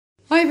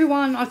Hey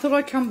everyone, I thought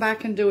I'd come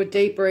back and do a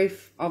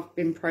debrief. I've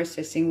been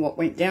processing what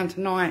went down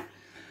tonight.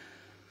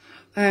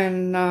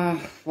 And,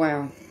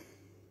 wow.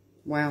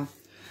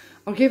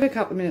 I'll give a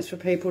couple of minutes for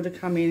people to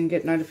come in and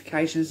get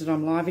notifications that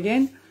I'm live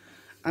again.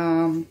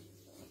 Amanda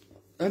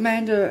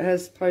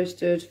has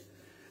posted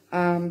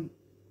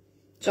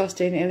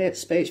Justine Elliott's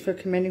speech for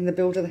commending the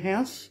build of the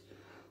house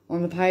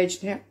on the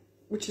page now,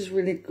 which is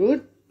really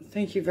good.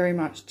 Thank you very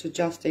much to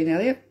Justine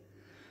Elliott.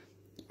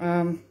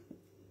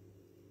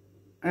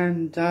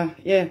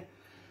 Yeah,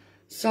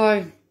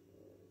 so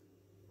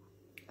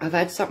I've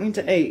had something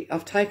to eat.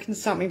 I've taken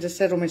something to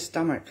settle my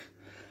stomach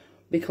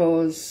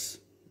because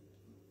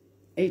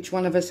each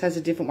one of us has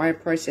a different way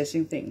of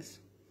processing things.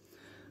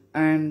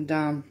 And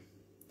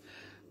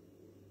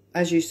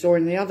as you saw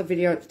in the other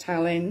video at the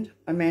tail end,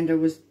 Amanda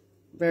was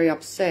very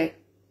upset,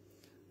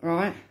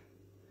 right?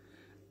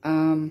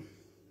 I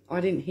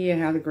didn't hear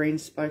how the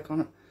Greens spoke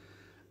on it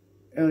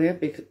earlier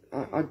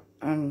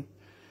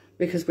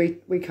because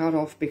we cut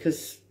off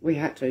because we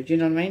had to. Do you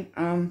know what I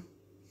mean?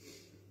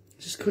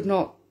 Just could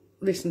not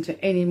listen to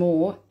any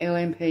more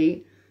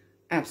LNP.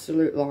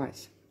 Absolute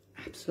lies.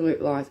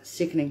 Absolute lies.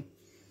 Sickening.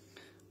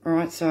 All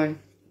right, so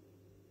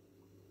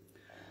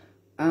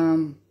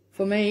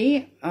for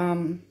me,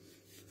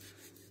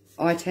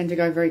 I tend to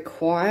go very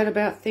quiet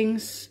about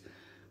things.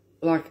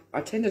 Like,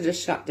 I tend to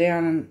just shut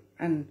down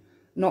and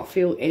not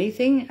feel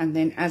anything. And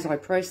then as I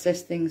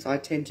process things, I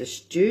tend to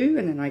stew,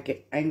 and then I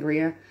get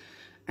angrier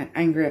and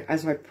angrier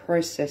as I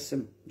process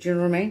them. Do you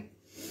know what I mean?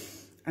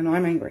 And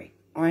I'm angry.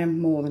 I am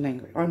more than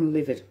angry. I'm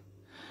livid.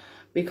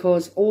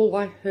 Because all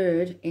I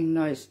heard in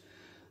those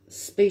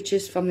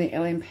speeches from the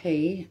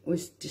LNP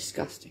was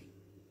disgusting.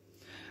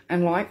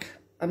 And like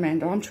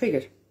Amanda, I'm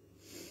triggered.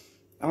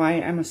 I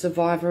am a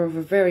survivor of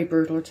a very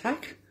brutal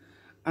attack.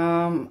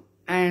 And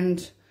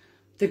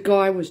the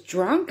guy was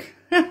drunk.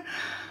 But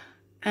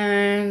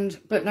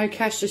no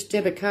cashless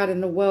debit card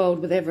in the world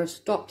would ever have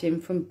stopped him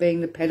from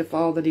being the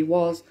pedophile that he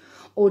was,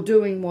 or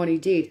doing what he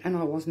did. And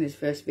I wasn't his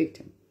first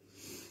victim.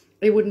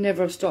 It would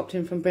never have stopped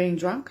him from being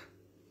drunk,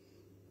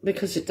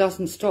 because it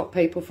doesn't stop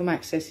people from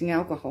accessing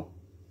alcohol,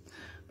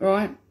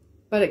 right?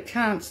 But it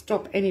can't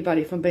stop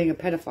anybody from being a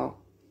pedophile.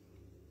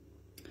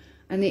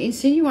 And the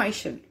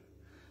insinuation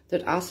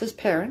that us as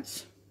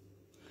parents,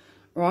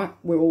 right,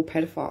 we're all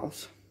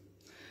pedophiles,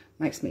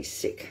 makes me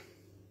sick.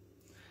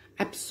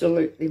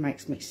 Absolutely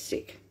makes me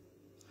sick.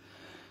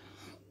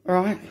 All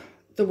right?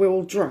 That we're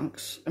all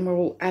drunks and we're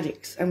all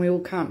addicts and we all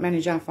can't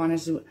manage our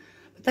finances.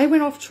 But they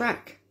went off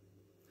track.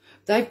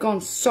 They've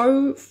gone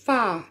so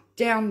far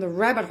down the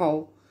rabbit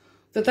hole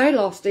that they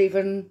lost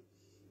even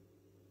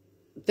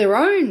their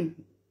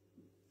own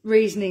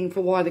reasoning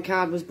for why the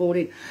card was bought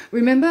in.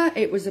 Remember,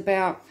 it was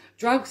about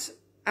drugs,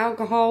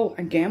 alcohol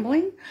and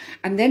gambling.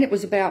 And then it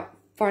was about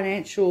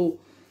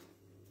financial,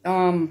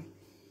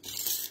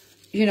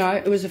 you know,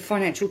 it was a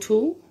financial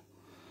tool,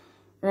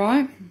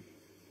 right?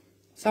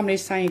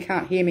 Somebody's saying you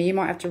can't hear me. You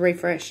might have to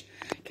refresh.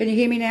 Can you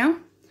hear me now?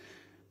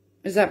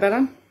 Is that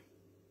better?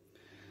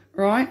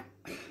 Right?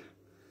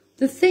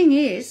 The thing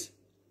is,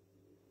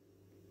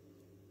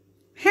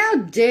 how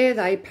dare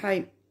they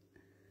paint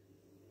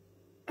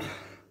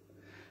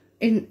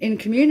in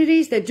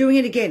communities? They're doing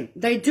it again.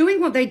 They're doing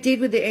what they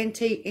did with the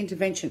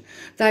anti-intervention.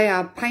 They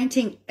are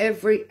painting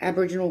every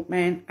Aboriginal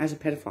man as a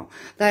pedophile.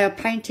 They are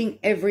painting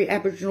every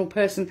Aboriginal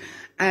person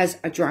as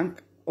a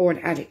drunk or an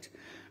addict,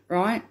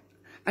 right?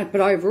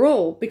 But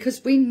overall,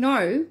 because we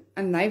know,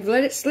 and they've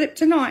let it slip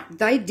tonight,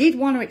 they did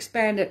want to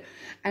expand it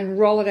and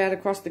roll it out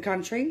across the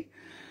country.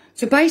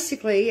 So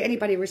basically,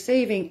 anybody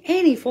receiving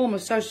any form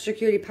of social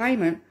security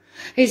payment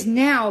is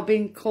now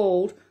being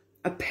called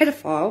a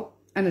pedophile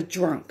and a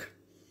drunk.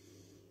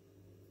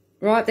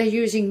 Right? They're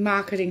using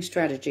marketing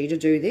strategy to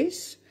do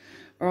this.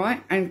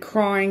 Right? And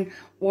crying,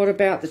 what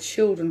about the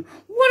children?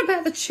 What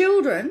about the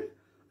children?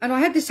 And I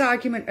had this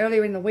argument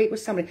earlier in the week with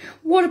somebody.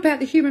 What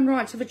about the human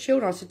rights of the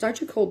children? I said, don't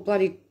you call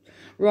bloody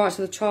rights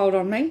of the child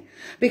on me?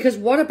 Because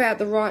what about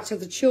the rights of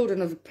the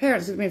children, of the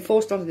parents that have been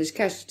forced onto this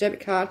cashless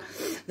debit card,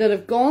 that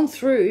have gone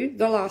through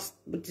the last,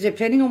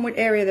 depending on what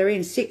area they're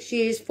in, 6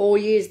 years, 4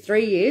 years,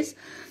 3 years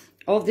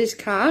of this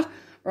card,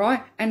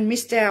 right? And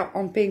missed out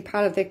on being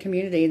part of their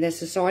community and their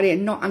society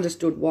and not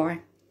understood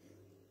why.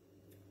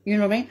 You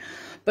know what I mean?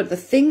 But the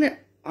thing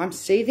that I'm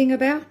seething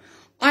about,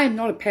 I am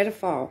not a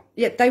pedophile.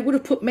 Yet they would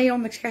have put me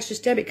on the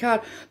cashless debit card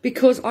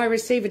because I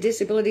receive a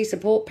disability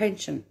support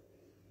pension.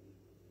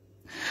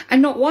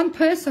 And not one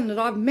person that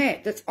I've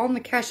met that's on the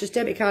cashless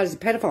debit card is a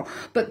pedophile.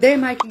 But they're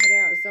making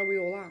it out as though we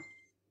all are.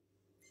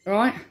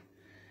 Right?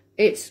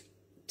 It's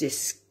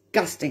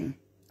disgusting.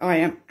 I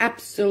am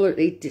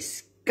absolutely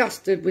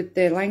disgusted with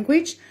their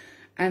language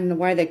and the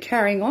way they're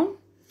carrying on.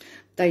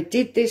 They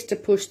did this to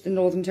push the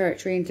Northern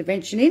Territory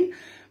intervention in.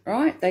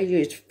 Right? They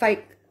used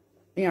fake,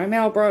 you know,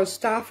 Marlborough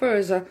staffer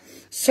as a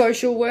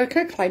social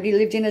worker, claimed he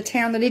lived in a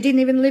town that he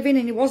didn't even live in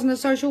and he wasn't a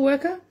social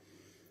worker.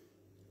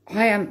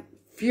 I am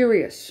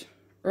furious,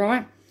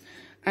 right?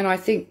 And I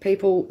think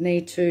people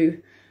need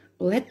to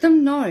let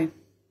them know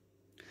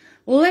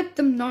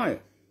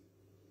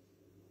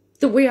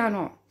that we are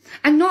not.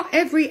 And not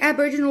every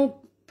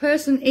Aboriginal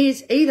person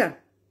is either.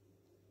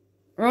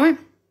 Right?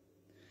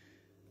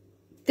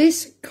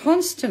 This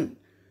constant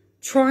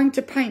trying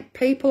to paint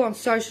people on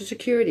Social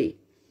Security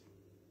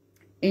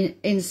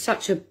in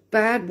such a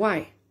bad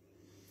way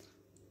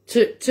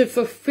to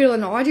fulfill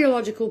an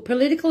ideological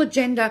political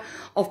agenda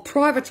of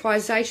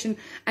privatisation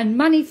and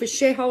money for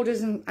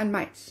shareholders and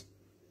mates.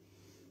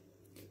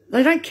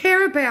 They don't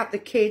care about the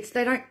kids.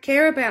 They don't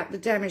care about the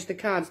damage the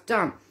card's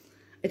done.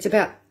 It's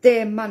about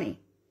their money.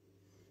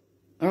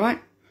 All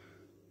right?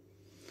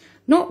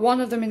 Not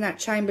one of them in that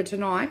chamber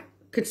tonight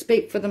could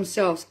speak for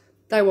themselves.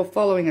 They were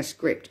following a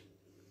script.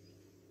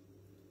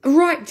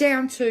 Right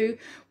down to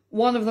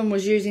one of them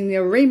was using the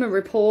ARIMA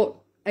report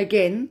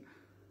again,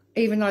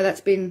 even though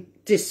that's been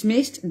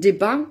dismissed,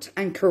 debunked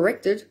and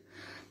corrected,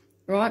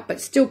 right? But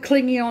still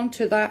clinging on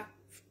to that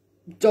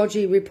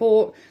dodgy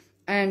report,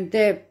 and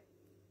they're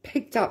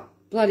picked up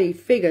bloody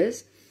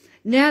figures.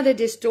 Now they're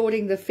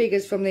distorting the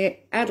figures from the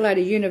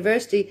Adelaide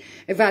University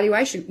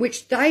evaluation,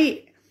 which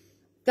they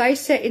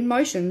set in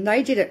motion.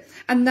 They did it.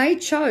 And they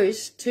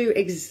chose to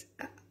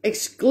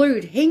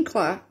exclude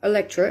Hinkler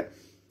electorate,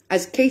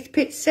 as Keith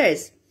Pitt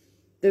says,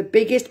 the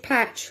biggest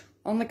patch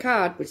on the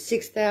card with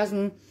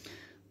 6,000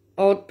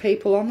 odd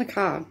people on the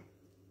card.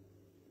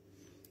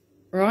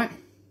 Right?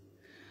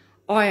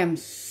 I am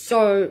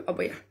so...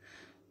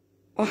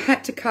 I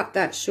had to cut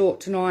that short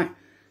tonight.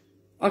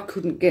 I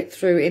couldn't get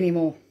through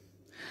anymore.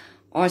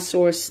 I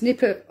saw a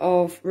snippet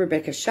of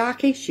Rebecca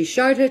Sharkey. She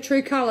showed her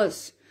true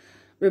colours.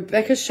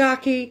 Rebecca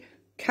Sharkey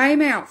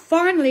came out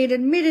finally and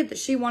admitted that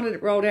she wanted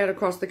it rolled out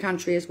across the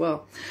country as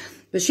well.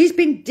 But she's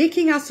been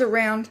dicking us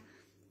around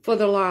for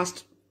the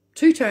last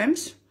 2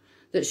 terms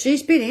that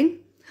she's been in.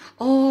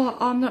 Oh,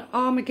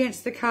 I'm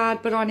against the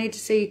card, but I need to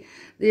see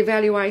the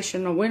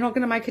evaluation. Or we're not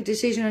going to make a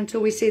decision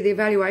until we see the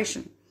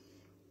evaluation.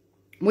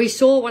 We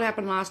saw what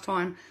happened last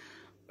time.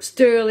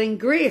 Sterling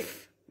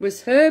Griff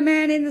was her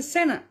man in the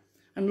Senate.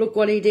 And look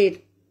what he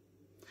did.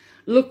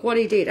 Look what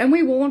he did. And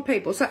we warned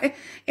people. So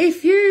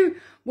if you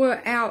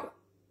were out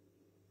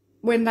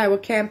when they were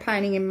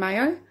campaigning in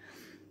Mayo,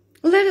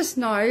 let us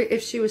know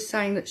if she was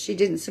saying that she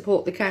didn't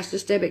support the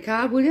cashless debit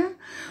card, will you?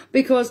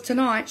 Because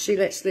tonight she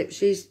let slip.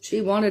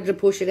 She wanted to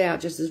push it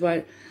out just as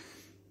well.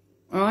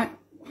 All right?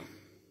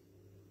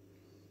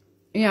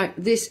 You know,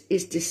 this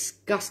is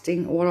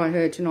disgusting, what I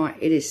heard tonight.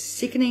 It is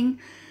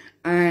sickening,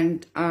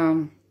 and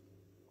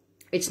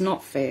it's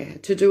not fair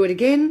to do it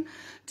again,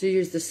 to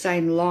use the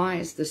same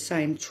lies, the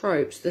same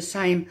tropes, the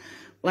same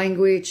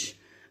language,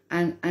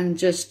 and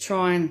just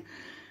try and,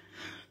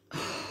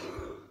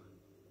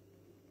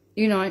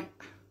 you know.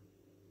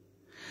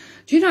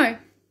 Do you know,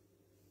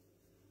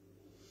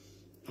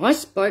 I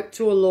spoke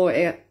to a law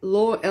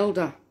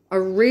elder, a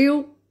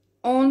real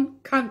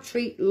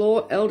on-country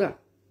law elder.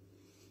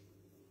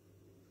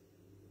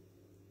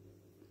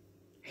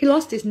 He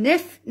lost his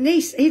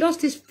niece. He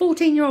lost his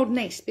 14-year-old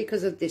niece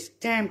because of this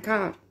damn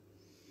card.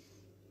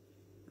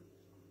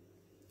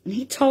 And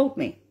he told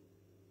me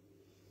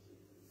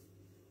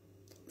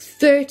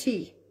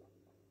 30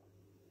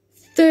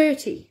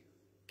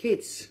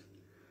 kids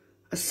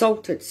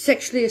assaulted,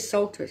 sexually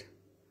assaulted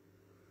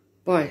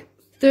by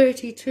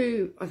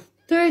 32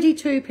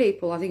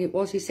 people, I think it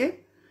was, he said.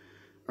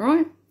 All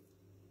right?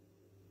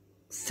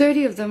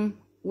 30 of them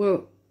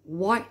were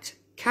white,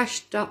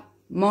 cashed up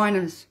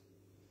minors.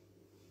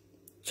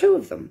 2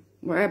 of them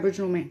were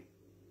Aboriginal men.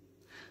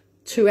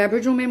 2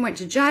 Aboriginal men went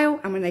to jail,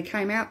 and when they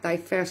came out, they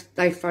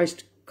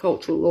faced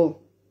cultural law.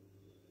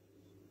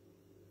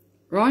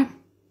 Right?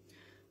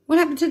 What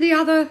happened to the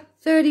other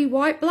 30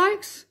 white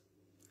blokes?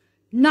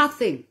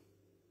 Nothing.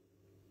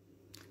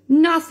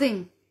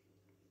 Nothing.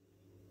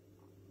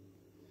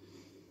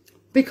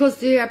 Because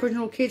the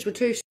Aboriginal kids were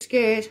too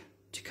scared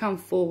to come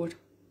forward.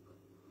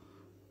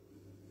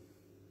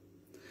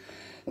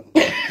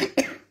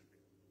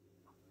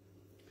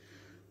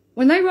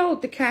 When they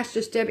rolled the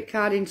cashless debit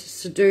card into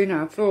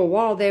Seduna, for a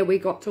while there we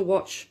got to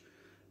watch,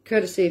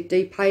 courtesy of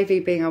Dee Pavey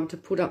being able to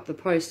put up the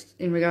post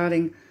in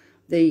regarding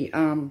the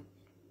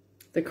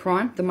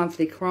crime, the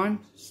monthly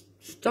crime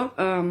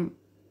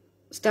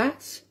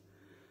stats.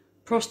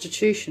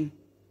 Prostitution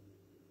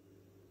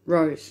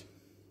rose.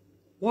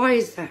 Why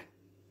is that?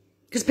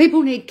 Because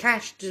people need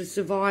cash to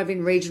survive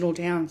in regional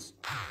towns.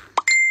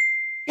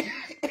 That's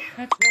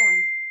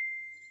why.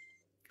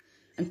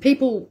 And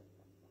people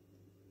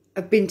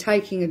have been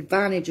taking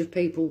advantage of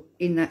people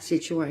in that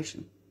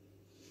situation.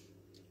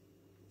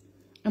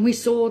 And we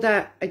saw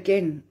that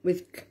again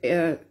with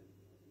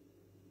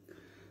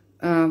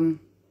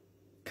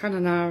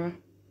Kununurra.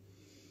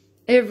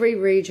 Every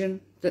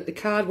region that the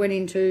card went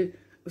into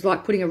was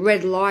like putting a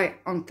red light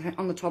on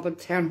the top of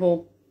town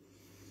hall.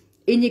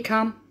 In you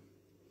come.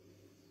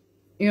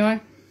 You know.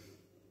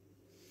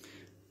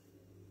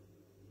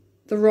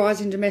 The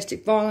rise in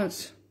domestic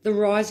violence. The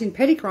rise in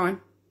petty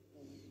crime.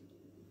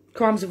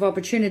 Crimes of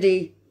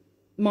opportunity.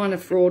 Minor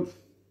fraud.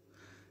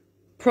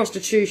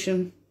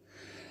 Prostitution.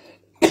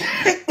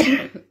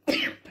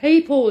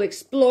 People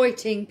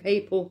exploiting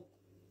people.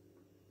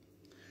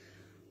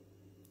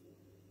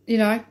 You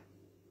know.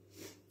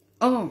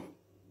 Oh,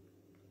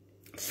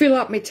 fill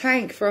up my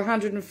tank for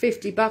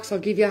 $150, I'll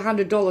give you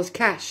 $100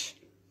 cash.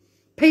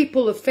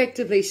 People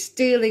effectively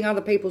stealing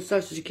other people's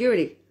social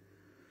security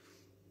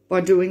by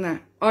doing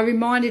that. I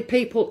reminded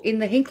people in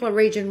the Hinkler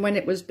region when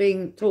it was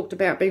being talked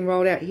about being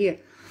rolled out here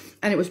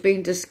and it was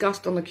being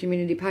discussed on the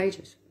community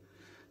pages.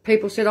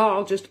 People said, oh,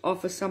 I'll just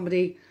offer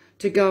somebody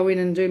to go in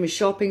and do my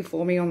shopping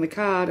for me on the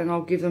card and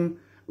I'll give them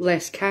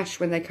less cash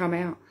when they come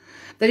out.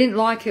 They didn't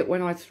like it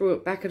when I threw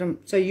it back at them.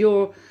 So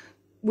you're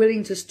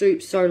willing to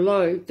stoop so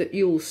low that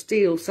you'll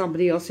steal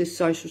somebody else's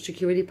social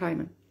security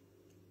payment.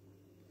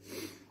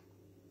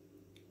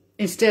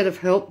 Instead of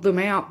help them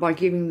out by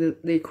giving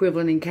the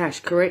equivalent in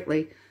cash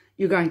correctly,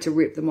 you're going to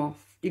rip them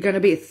off. You're going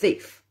to be a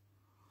thief.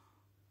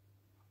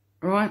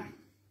 All right?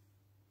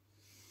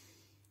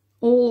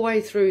 All the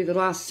way through the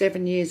last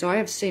 7 years, I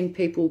have seen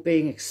people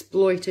being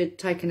exploited,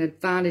 taken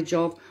advantage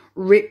of,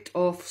 ripped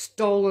off,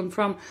 stolen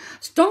from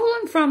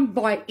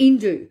by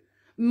indue.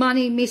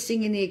 Money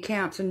missing in the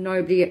accounts and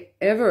nobody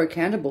ever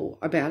accountable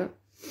about it.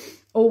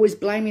 Always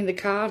blaming the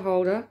card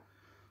holder,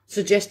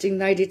 suggesting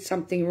they did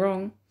something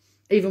wrong,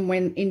 even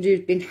when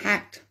indue's been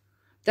hacked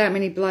that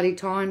many bloody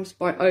times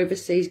by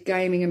overseas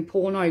gaming and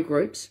porno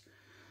groups.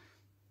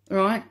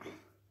 Right?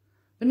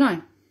 But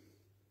no.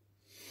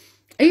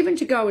 Even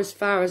to go as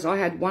far as I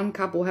had one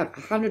couple have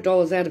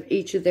 $100 out of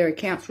each of their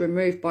accounts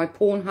removed by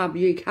Pornhub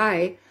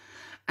UK,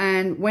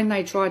 and when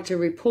they tried to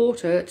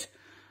report it,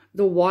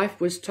 the wife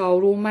was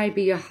told, or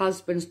maybe your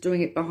husband's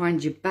doing it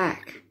behind your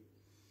back.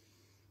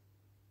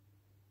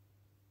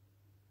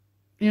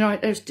 You know,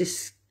 it was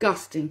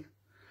disgusting.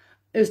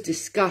 It was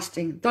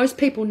disgusting. Those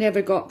people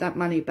never got that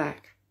money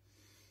back.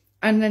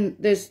 And then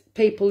there's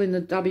people in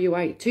the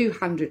WA,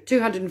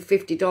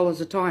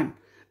 $250 a time,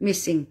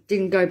 missing,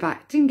 didn't go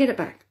back, didn't get it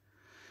back.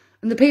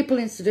 And the people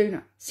in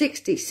Seduna,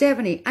 $60,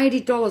 $70,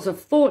 $80 a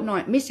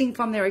fortnight missing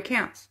from their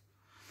accounts,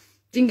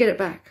 didn't get it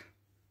back.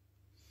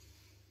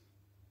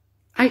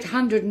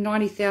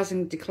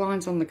 890,000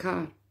 declines on the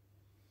card.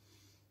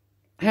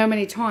 How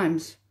many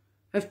times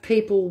have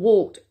people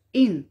walked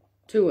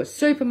into a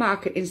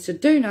supermarket in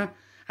Seduna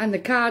and the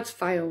cards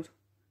failed?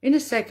 In a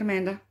sec,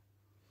 Amanda.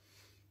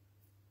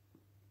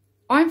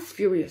 I'm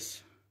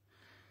furious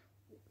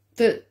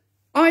that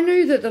I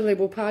knew that the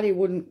Liberal Party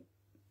wouldn't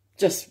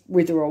just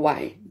wither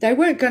away. They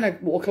weren't going to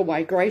walk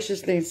away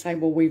graciously and say,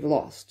 well, we've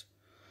lost.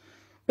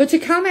 But to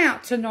come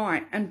out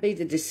tonight and be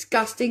the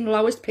disgusting,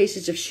 lowest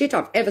pieces of shit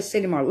I've ever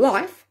seen in my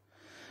life,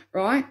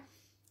 right?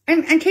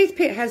 And Keith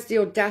Pitt has the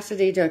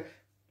audacity to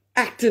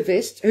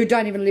activists who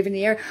don't even live in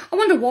the area. I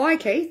wonder why,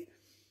 Keith.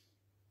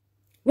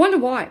 Wonder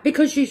why.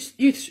 Because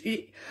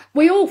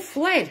we all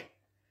fled.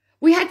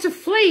 We had to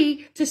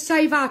flee to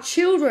save our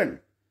children,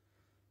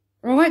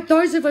 right?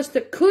 Those of us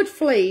that could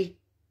flee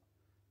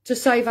to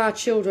save our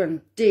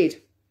children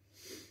did.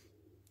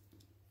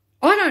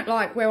 I don't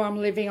like where I'm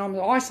living. I'm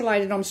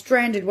isolated. I'm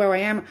stranded where I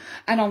am.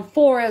 And I'm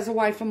 4 hours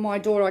away from my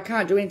daughter. I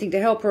can't do anything to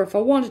help her if I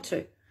wanted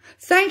to.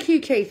 Thank you,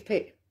 Keith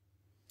Pitt.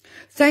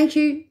 Thank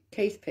you,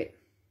 Keith Pitt.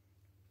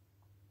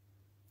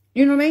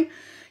 You know what I mean?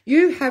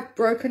 You have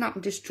broken up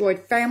and destroyed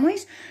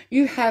families.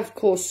 You have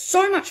caused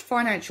so much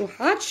financial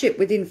hardship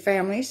within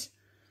families.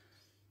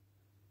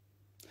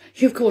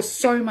 You've caused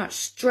so much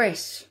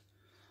stress,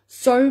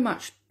 so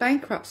much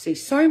bankruptcy,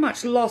 so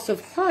much loss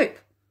of hope.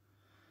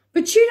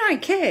 But you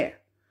don't care.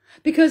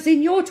 Because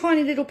in your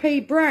tiny little pea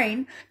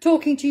brain,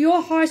 talking to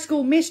your high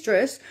school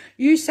mistress,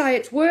 you say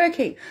it's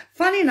working.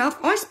 Funny enough,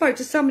 I spoke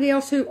to somebody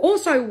else who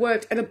also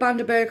worked at a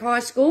Bundaberg High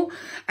School,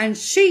 and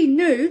she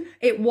knew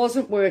it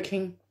wasn't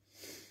working.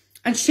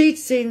 And she'd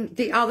seen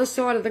the other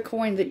side of the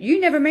coin that you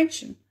never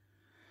mentioned.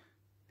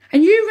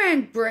 And you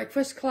ran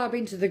Breakfast Club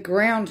into the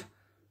ground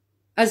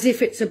as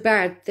if it's a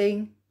bad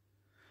thing.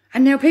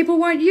 And now people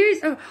won't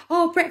use,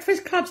 oh,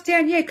 Breakfast Club's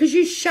down, yeah, because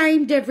you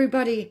shamed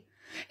everybody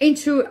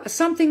into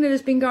something that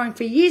has been going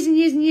for years and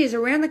years and years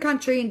around the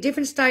country in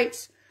different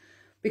states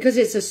because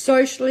it's a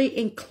socially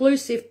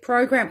inclusive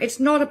program. It's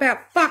not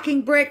about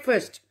fucking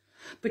breakfast.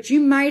 But you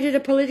made it a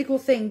political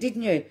thing,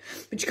 didn't you?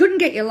 But you couldn't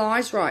get your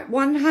lies right.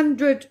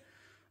 100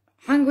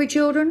 hungry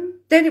children.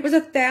 Then it was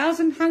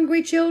 1,000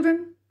 hungry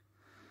children.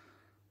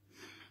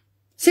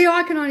 See,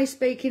 I can only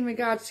speak in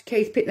regards to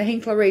Keith Pitt in the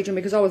Hinkler region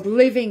because I was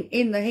living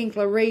in the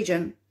Hinkler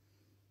region.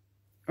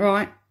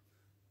 Right?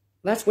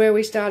 That's where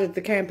we started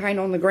the campaign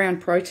on the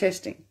ground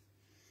protesting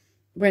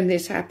when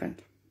this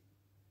happened.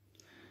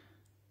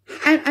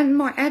 And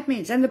my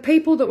admins and the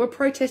people that were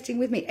protesting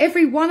with me,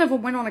 every one of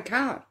them went on a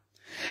card,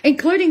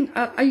 including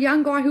a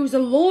young guy who was a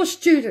law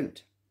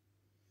student.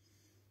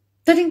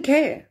 They didn't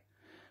care.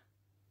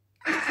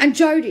 And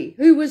Jodie,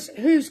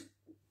 who's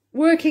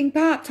working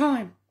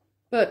part-time.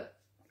 But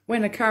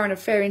when a current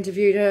affair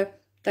interviewed her,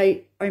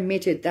 they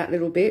omitted that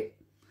little bit.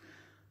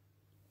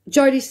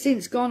 Jodie's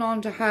since gone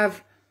on to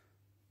have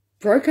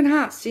broken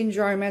heart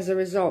syndrome as a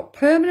result.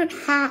 Permanent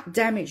heart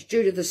damage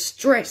due to the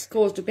stress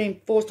caused of being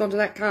forced onto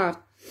that card.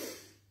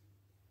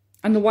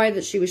 And the way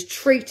that she was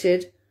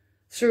treated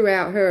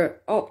throughout her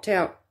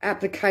opt-out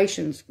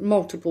applications,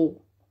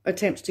 multiple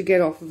attempts to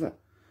get off of it.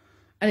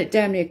 And it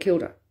damn near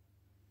killed her.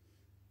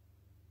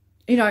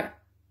 You know,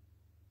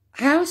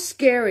 how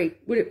scary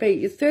would it be?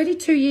 You're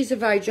 32 years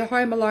of age, you're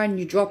home alone,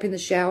 you drop in the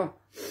shower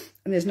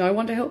and there's no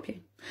one to help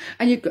you.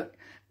 And you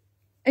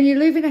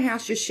live in a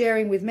house you're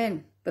sharing with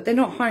men, but they're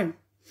not home.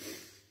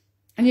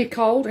 And you're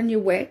cold and you're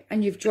wet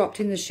and you've dropped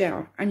in the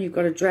shower and you've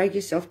got to drag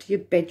yourself to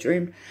your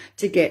bedroom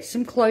to get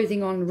some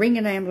clothing on, ring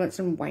an ambulance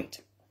and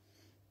wait.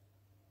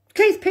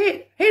 Keith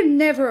Pitt, he'd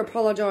never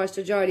apologise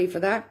to Jodie for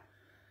that.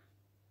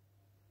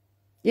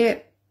 Yeah.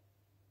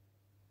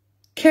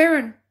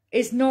 Karen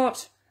is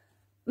not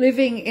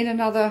living in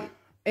another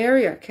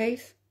area,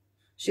 Keith.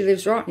 She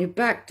lives right in your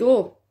back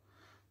door.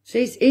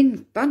 She's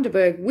in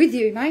Bundaberg with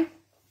you, mate.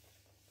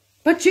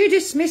 But you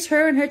dismiss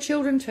her and her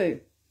children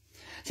too.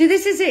 See,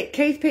 this is it.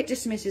 Keith Pitt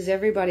dismisses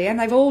everybody, and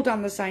they've all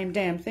done the same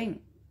damn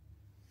thing.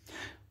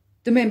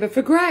 The member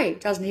for Grey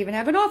doesn't even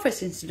have an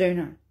office in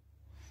Ceduna.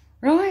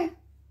 Right?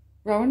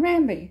 Rowan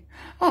Ramby.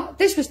 Oh,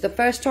 this was the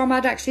first time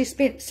I'd actually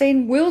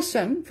seen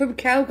Wilson from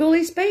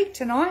Kalgoorlie speak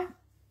tonight.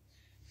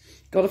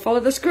 Got to follow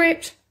the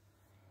script.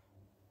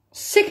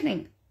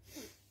 Sickening.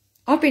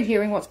 I've been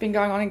hearing what's been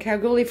going on in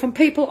Kalgoorlie from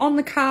people on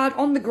the card,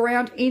 on the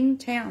ground, in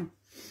town.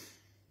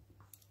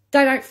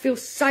 They don't feel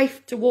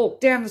safe to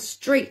walk down the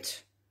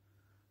street.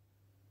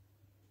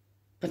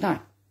 But no,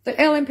 the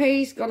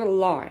LNP's got a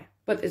lie.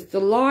 But it's the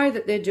lie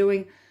that they're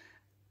doing.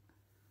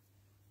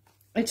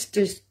 It's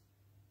just,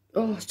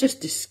 oh, it's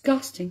just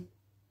disgusting.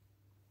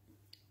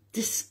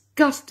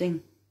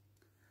 Disgusting.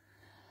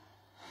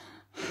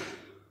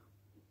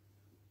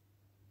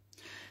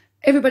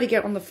 Everybody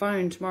get on the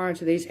phone tomorrow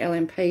to these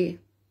LNP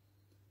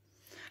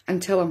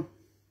and tell them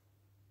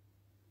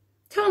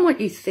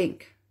what you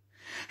think.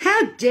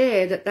 How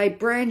dare that they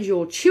brand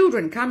your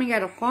children coming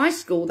out of high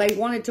school. They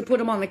wanted to put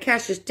them on the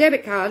cashless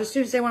debit card as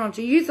soon as they went on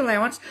to youth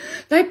allowance.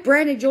 They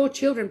branded your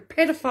children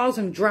pedophiles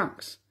and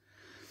drunks.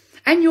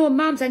 And your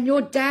mums and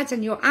your dads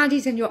and your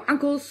aunties and your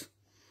uncles.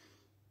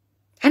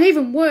 And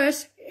even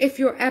worse, if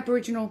you're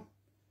Aboriginal.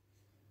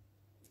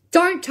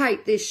 Don't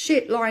take this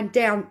shit lying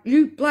down.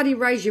 You bloody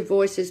raise your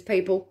voices,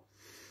 people.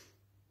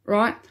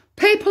 Right?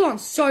 People on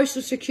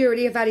social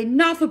security have had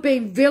enough of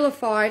being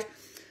vilified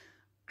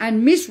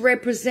and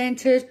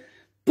misrepresented,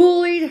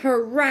 bullied,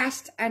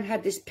 harassed, and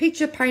had this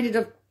picture painted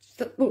of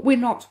that we're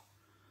not.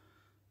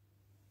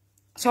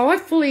 So I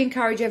fully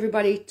encourage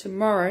everybody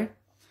tomorrow,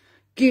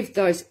 give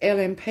those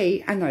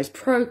LNP and those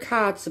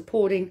pro-card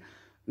supporting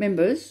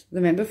members,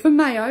 the member for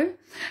Mayo,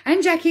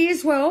 and Jackie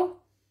as well,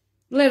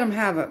 let them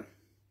have it.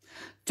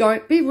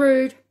 Don't be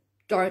rude,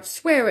 don't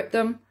swear at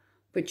them,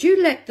 but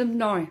you let them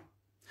know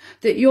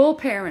that your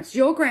parents,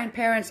 your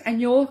grandparents,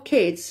 and your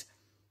kids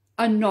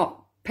are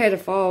not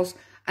pedophiles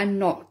and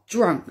not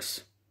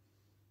drunks.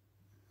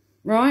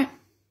 Right?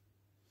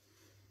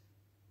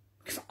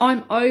 Because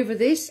I'm over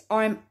this.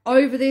 I'm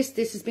over this.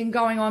 This has been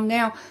going on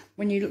now.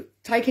 When you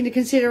take into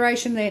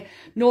consideration their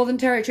Northern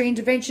Territory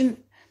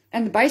intervention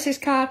and the basics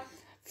card,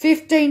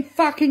 15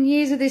 fucking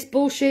years of this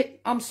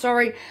bullshit, I'm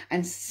sorry,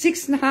 and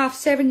 6.5,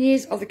 7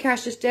 years of the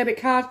cashless debit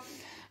card,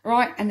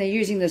 right? And they're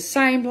using the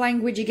same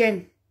language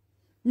again.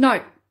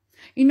 No.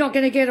 You're not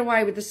going to get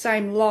away with the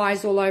same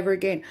lies all over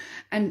again.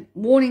 And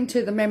warning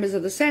to the members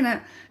of the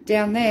Senate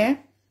down there,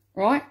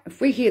 right?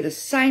 If we hear the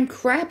same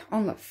crap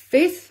on the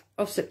 5th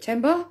of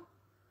September,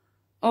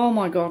 oh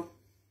my God.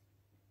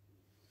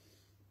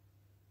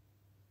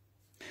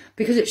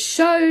 Because it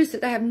shows that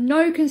they have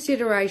no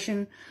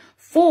consideration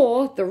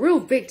for the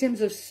real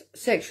victims of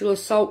sexual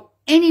assault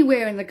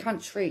anywhere in the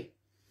country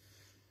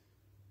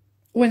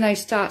when they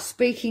start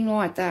speaking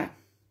like that.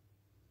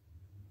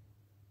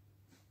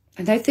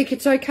 And they think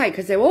it's okay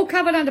because they're all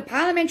covered under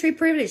parliamentary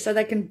privilege, so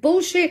they can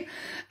bullshit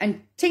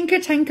and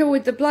tinker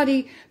with the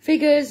bloody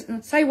figures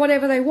and say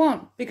whatever they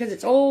want because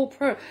it's all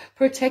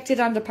protected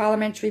under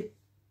parliamentary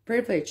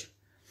privilege.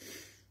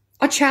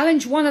 I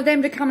challenge one of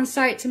them to come and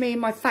say it to me in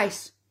my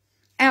face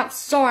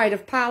outside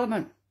of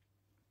Parliament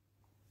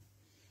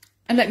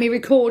and let me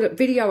record it,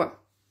 video it.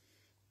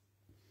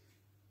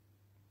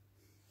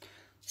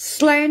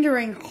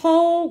 Slandering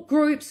whole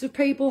groups of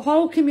people,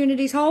 whole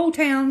communities, whole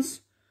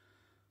towns.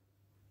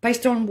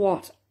 Based on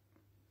what?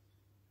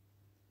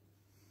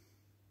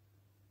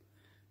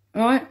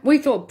 All right? We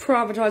thought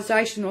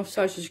privatisation of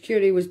Social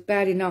Security was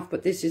bad enough,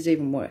 but this is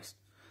even worse.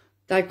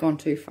 They've gone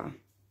too far.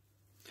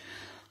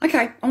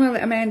 Okay, I'm going to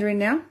let Amanda in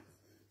now.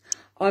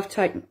 I've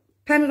taken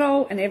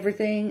Panadol and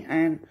everything,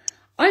 and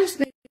I just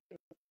need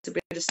a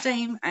bit of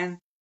steam, and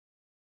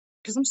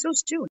because I'm still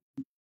stewing.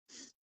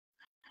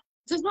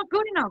 So it's not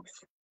good enough.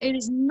 It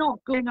is not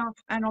good enough,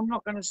 and I'm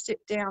not going to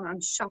sit down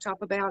and shut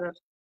up about it.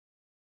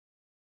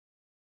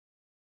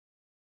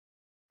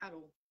 At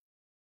all.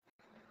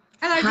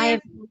 Hello, Hi,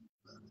 dear.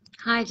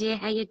 hi, dear.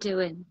 How you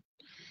doing?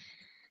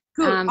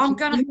 Good. I'm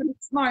going to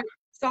smoke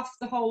stuff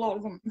the whole lot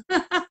of them.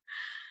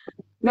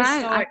 No,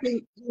 I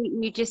think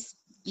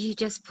you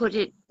just put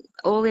it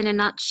all in a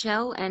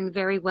nutshell and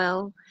very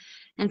well.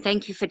 And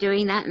thank you for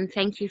doing that. And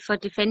thank you for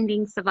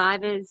defending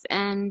survivors.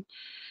 And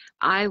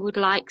I would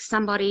like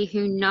somebody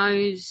who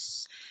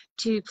knows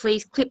to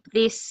please clip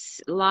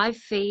this live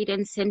feed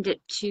and send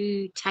it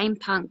to Tame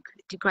Punk,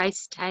 to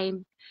Grace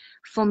Tame,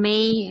 for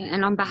me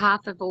and on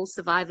behalf of all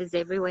survivors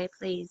everywhere,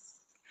 please.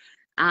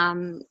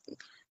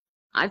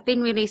 I've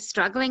been really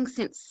struggling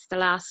since the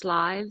last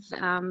live.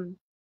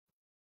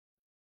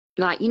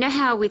 Like, you know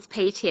how with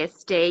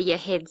PTSD your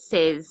head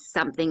says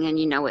something and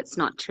you know it's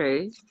not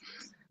true?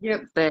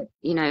 Yep. But,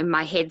 you know,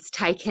 my head's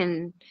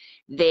taken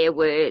their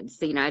words,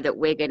 you know, that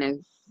we're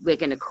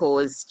gonna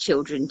cause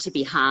children to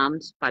be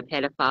harmed by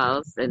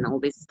pedophiles and all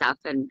this stuff,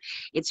 and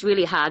it's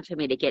really hard for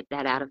me to get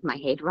that out of my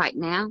head right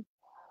now.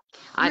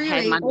 I've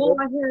had my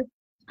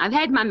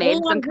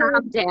meds, I'm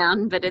calmed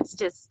down, but it's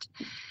just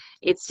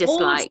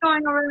all like, that's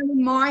going around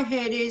in my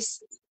head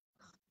is,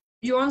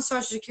 you're on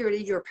Social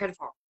Security, you're a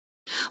pedophile.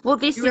 Well,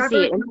 this is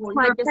it. And you're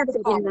a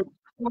pedophile.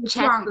 You're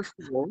chat drunk,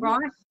 before.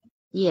 right?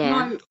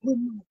 Yeah. No, we're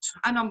not.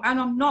 And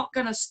I'm not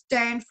going to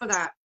stand for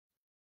that,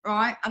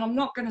 right? And I'm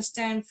not going to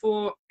stand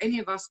for any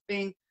of us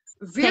being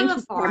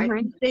vilified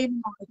and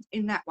demonized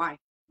in that way.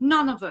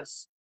 None of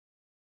us,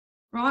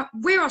 right?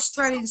 We're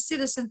Australian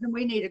citizens and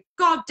we need a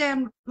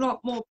goddamn lot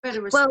more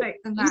better respect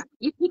than that.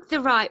 You picked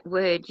the right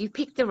word. You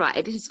picked the right.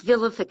 It is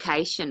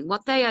vilification.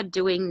 What they are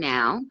doing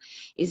now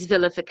is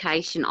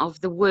vilification of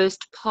the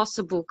worst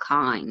possible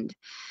kind.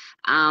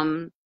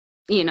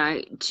 You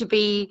know,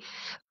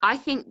 I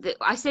think that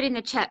I said in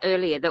the chat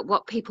earlier that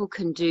what people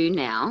can do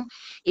now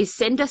is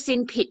send us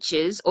in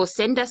pictures or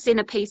send us in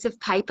a piece of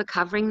paper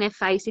covering their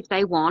face if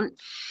they want,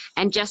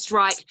 and just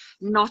write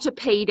 "not a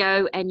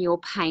pedo" and your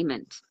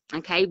payment.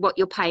 Okay, what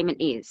your payment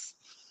is.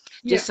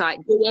 Just like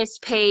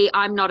DSP,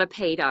 I'm not a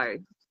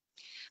pedo.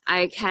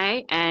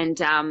 Okay,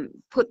 and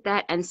put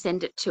that and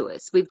send it to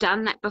us. We've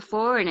done that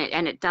before,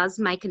 and it does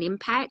make an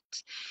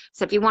impact.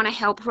 So if you want to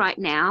help right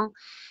now,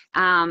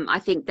 I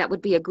think that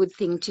would be a good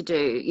thing to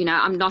do. You know,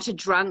 I'm not a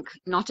drunk,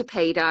 not a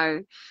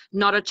pedo,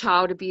 not a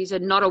child abuser,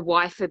 not a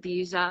wife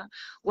abuser.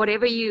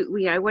 Whatever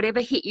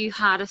whatever hit you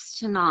hardest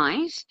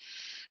tonight,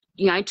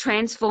 you know,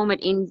 transform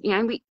it in.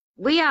 You know,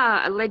 we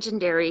are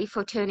legendary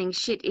for turning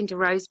shit into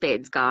rose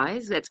beds,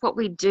 guys. That's what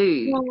we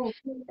do. Well,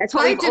 that's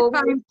what we've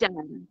always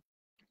done.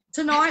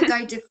 Tonight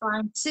they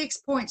defamed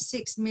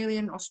 6.6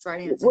 million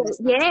Australians. Well,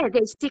 yeah,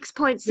 there's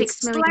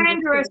 6.6 million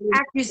slanderous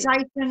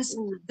accusations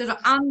that are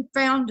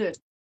unfounded.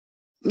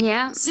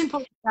 Yeah, simple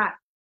as that.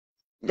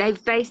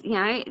 They've based, you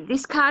know,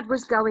 this card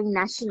was going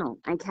national.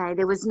 Okay,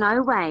 there was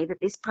no way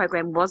that this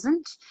program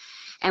wasn't.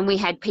 And we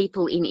had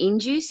people in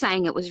Indue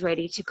saying it was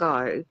ready to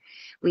go.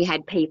 We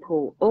had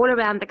people all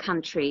around the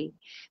country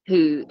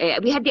who,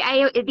 we had the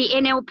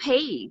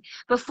NLP.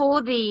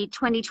 Before the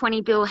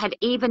 2020 bill had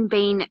even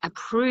been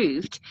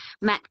approved,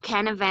 Matt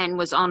Canavan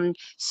was on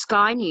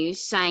Sky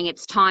News saying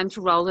it's time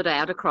to roll it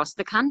out across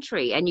the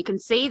country. And you can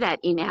see that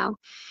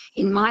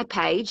in my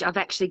page. I've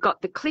actually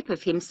got the clip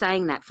of him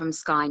saying that from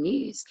Sky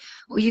News.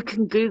 Or you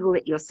can Google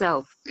it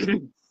yourself.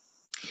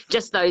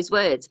 Just those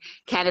words,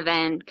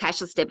 Canavan,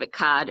 cashless debit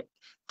card,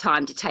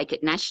 time to take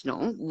it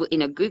national,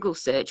 in a Google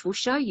search will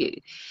show you.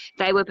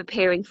 They were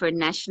preparing for a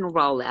national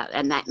rollout,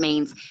 and that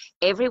means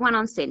everyone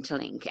on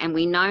Centrelink. And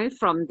we know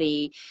from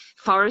the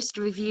Forest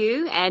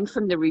Review and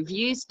from the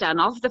reviews done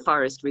of the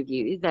Forest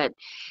Review that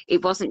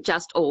it wasn't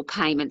just all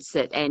payments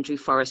that Andrew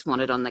Forrest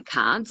wanted on the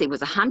cards. It was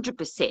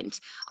 100%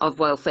 of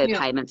welfare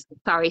payments,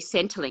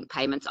 Centrelink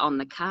payments on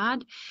the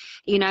card,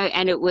 you know,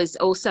 and it was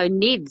also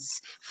NIDS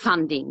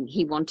funding.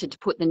 He wanted to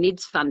put the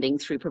NIDS funding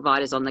through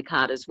providers on the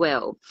card as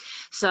well.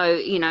 So,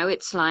 you know,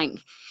 it's like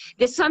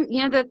there's some,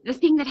 you know, the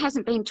thing that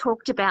hasn't been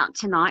talked about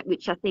tonight,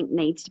 which I think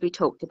needs to be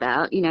talked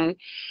about, you know,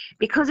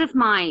 because of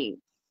my,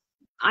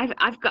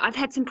 I've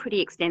had some pretty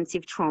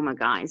extensive trauma,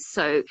 guys.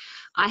 So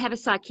I have a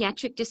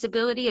psychiatric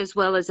disability as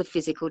well as a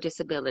physical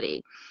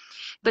disability.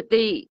 But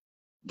the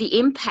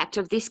impact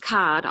of this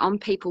card on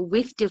people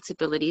with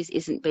disabilities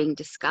isn't being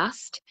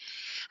discussed.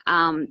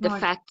 The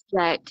fact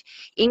that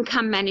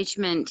income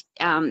management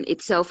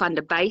itself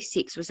under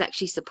basics was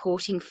actually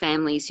supporting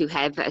families who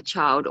have a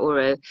child or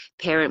a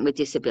parent with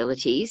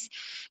disabilities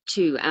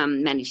to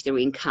manage their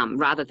income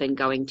rather than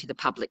going to the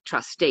public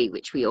trustee,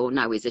 which we all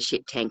know is a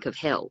shit tank of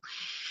hell.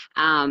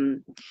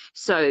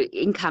 So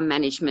income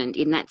management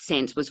in that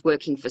sense was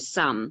working for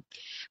some.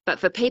 But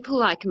for people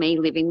like me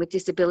living with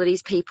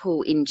disabilities,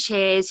 people in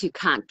chairs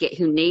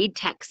who need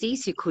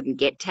taxis, who couldn't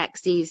get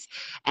taxis,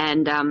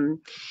 and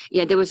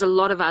yeah, there was a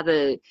lot of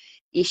other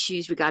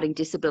issues regarding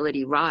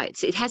disability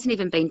rights. It hasn't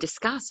even been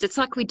discussed. It's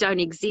like we don't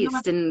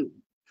exist, and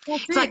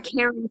it's like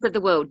Karens of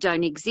the world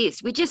don't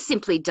exist. We just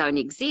simply don't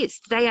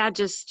exist. They are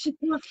just,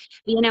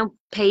 the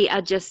NLP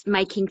are just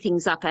making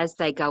things up as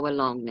they go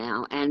along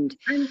now. And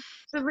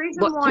the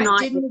reason why it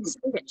didn't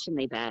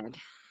exceptionally bad.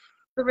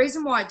 The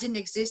reason why it didn't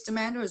exist,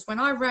 Amanda, is when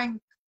I rang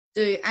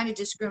the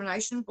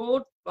Anti-Discrimination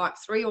Board like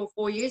 3 or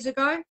 4 years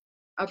ago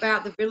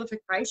about the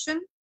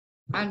vilification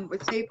and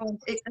with people,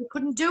 they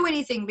couldn't do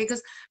anything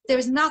because there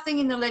was nothing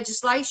in the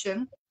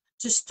legislation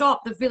to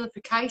stop the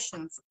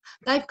vilification.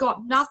 They've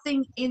got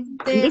nothing in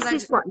there. This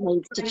is what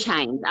needs to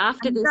change.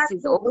 After this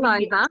is all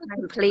over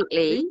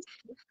completely,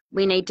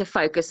 We need to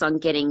focus on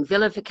getting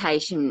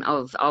vilification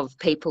of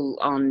people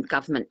on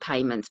government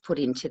payments put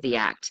into the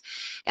Act.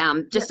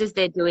 Just as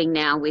they're doing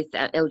now with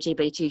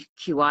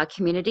LGBTQI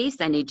communities,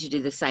 they need to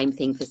do the same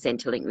thing for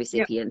Centrelink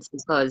recipients,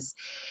 because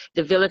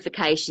the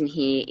vilification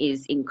here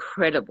is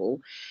incredible.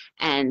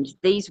 And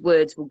these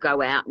words will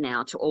go out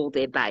now to all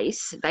their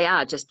base. They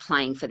are just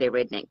playing for their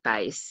redneck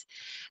base.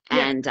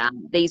 And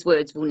these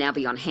words will now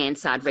be on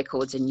Hansard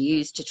records and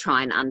used to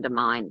try and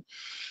undermine.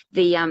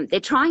 They're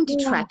trying to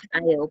trap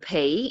ALP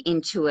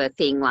into a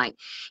thing like,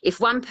 if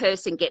one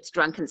person gets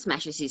drunk and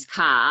smashes his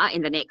car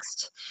in the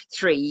next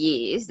 3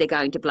 years, they're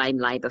going to blame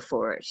Labor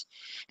for it.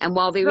 And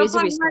while there is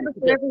a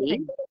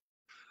responsibility,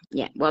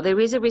 while there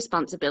is a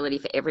responsibility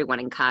for everyone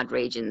in card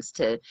regions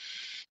to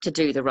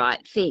do the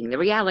right thing, the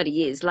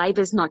reality is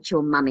Labor's not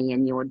your mummy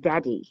and your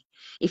daddy.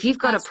 If you've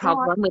got a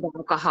problem with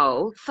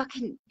alcohol,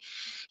 fucking,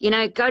 you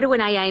know, go to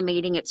an AA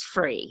meeting, it's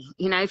free.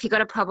 You know, if you've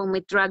got a problem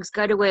with drugs,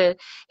 go to a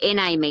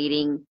NA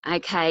meeting,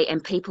 okay,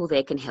 and people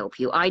there can help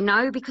you. I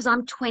know, because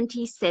I'm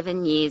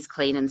 27 years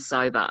clean and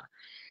sober,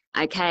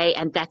 okay,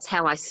 and that's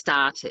how I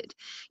started.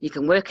 You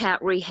can work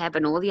out rehab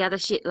and all the other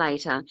shit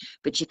later,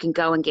 but you can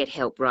go and get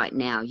help right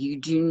now. You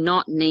do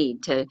not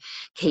need to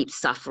keep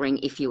suffering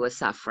if you are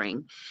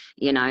suffering,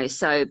 you know.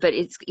 So, but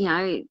it's, you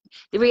know,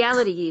 the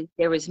reality is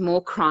there is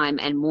more crime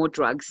and more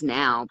drugs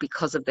now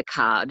because of the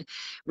card.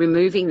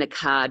 Removing the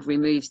card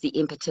removes the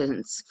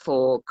impotence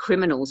for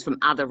criminals from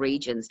other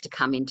regions to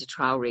come into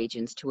trial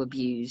regions to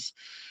abuse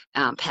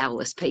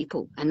powerless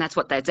people, and that's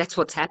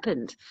what's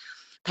happened.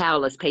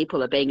 Powerless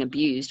people are being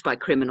abused by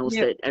criminals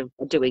that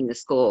are doing the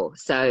score.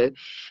 So,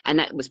 and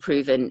that was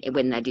proven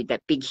when they did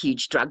that big,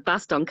 huge drug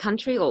bust on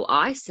country, all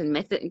ice and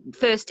method,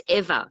 first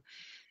ever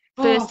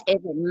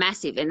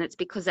massive. And it's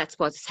because that's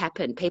what's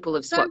happened. People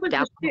have swapped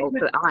alcohol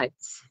for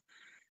ice.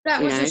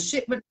 That was a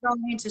shipment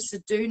going into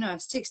Seduna,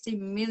 $60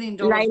 million.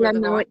 Layla,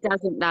 no, it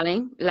doesn't,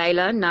 darling.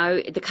 Layla,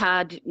 no, the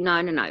card,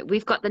 no.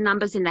 We've got the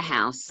numbers in the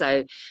House.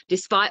 So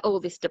despite all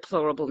this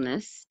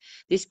deplorableness,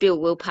 this bill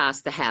will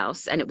pass the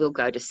House and it will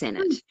go to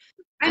Senate.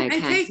 And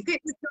Keith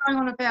was going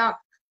on about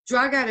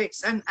drug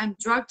addicts and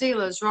drug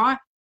dealers, right?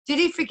 Did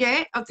he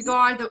forget of the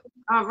guy that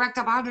racked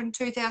up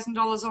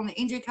 $102,000 on the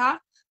indue card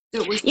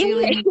that was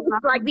dealing?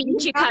 Like the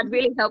indue card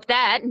really helped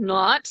that,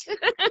 not.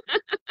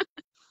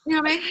 You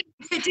know what I mean?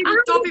 It didn't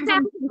stop him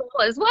from...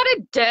 What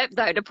a derp,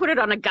 though, to put it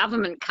on a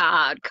government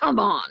card. Come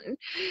on.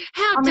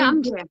 How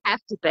dumb do you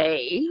have to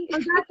be?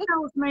 And that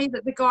tells me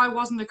that the guy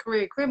wasn't a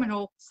career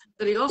criminal,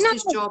 that he lost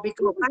his job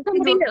because...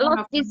 Somebody that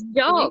lost his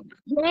job.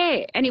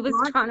 Yeah, and he was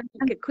trying to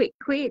make a quick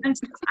quid. And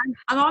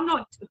I'm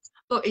not...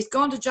 Look, he's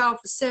gone to jail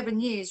for 7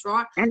 years,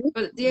 right?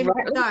 But at the end of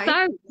the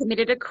day...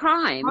 committed a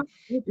crime.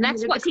 And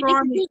that's what... He's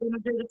going to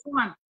do the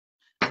crime.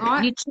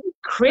 Right? You treat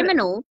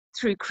criminal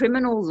through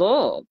criminal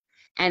law.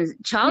 And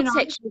child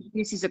sexual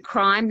abuse is a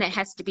crime that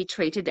has to be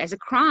treated as a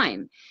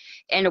crime.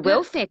 And a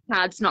welfare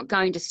card's not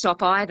going to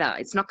stop either.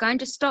 It's not going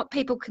to stop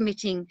people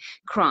committing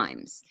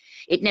crimes.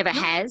 It never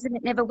has and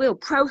it never will.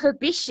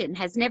 Prohibition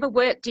has never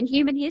worked in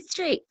human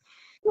history.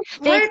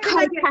 There's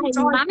cocaine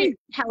mummy,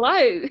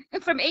 hello,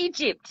 from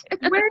Egypt.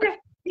 Where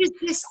is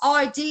this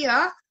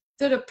idea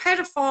that a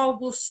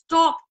pedophile will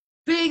stop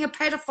being a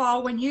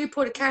pedophile when you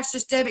put a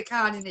cashless debit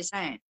card in his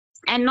hand?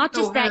 And not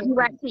just that, you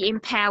actually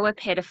empower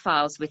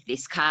pedophiles with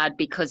this card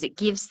because it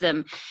gives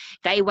them,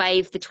 they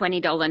wave the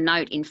 $20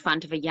 note in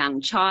front of a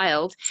young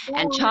child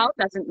and child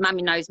doesn't,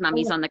 mummy knows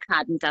mummy's on the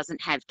card and doesn't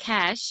have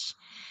cash.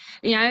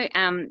 You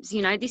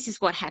know, this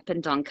is what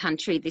happened on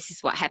country. This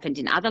is what happened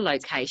in other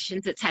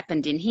locations. It's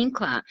happened in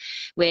Hinkler,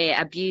 where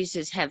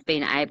abusers have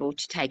been able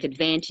to take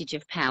advantage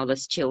of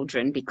powerless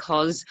children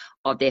because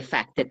of their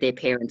fact that their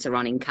parents are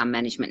on income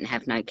management and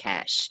have no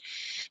cash.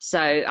 So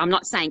I'm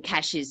not saying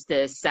cash is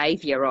the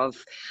saviour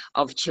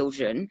of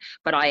children,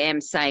 but I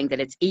am saying that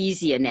it's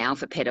easier now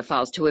for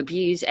pedophiles to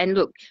abuse. And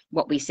look,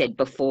 what we said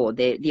before,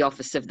 the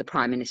Office of the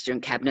Prime Minister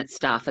and Cabinet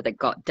staffer that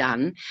got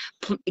done,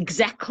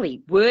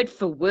 exactly word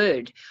for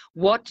word,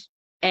 what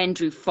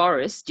Andrew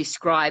Forrest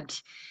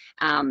described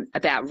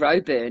about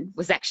Roburn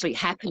was actually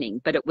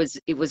happening, but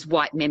it was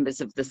white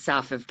members of the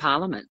staff of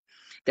Parliament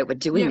that were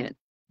doing it.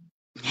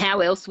 How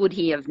else would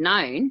he have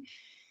known?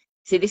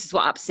 See, this is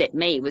what upset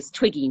me, was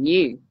Twiggy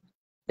knew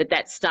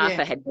that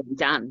staffer had been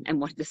done and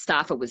what the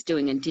staffer was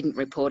doing and didn't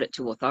report it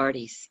to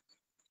authorities.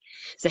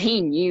 So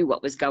he knew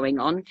what was going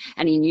on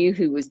and he knew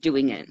who was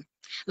doing it.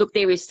 Look,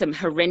 there is some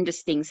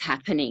horrendous things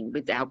happening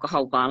with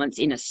alcohol violence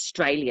in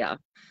Australia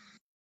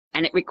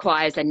and it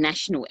requires a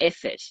national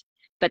effort,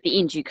 but the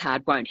indue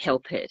card won't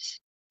help it.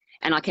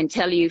 And I can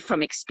tell you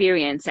from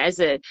experience as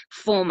a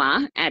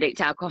former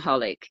addict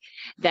alcoholic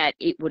that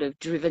it would have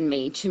driven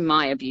me to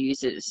my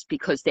abusers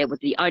because they were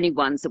the only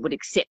ones that would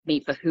accept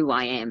me for who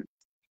I am.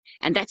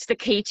 And that's the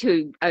key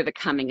to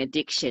overcoming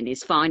addiction,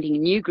 is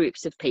finding new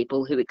groups of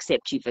people who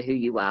accept you for who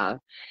you are.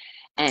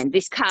 And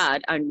this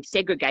card only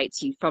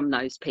segregates you from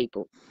those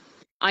people.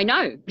 I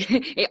know.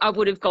 I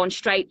would have gone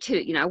straight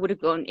to, you know, I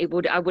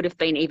would have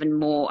been even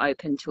more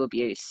open to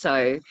abuse.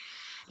 So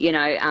You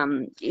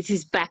know, it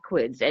is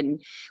backwards.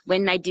 And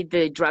when they did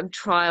the drug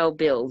trial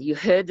bill, you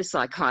heard the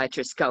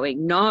psychiatrist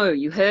going, no,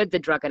 you heard the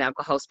drug and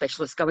alcohol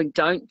specialist going,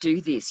 don't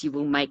do this, you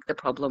will make the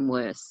problem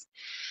worse.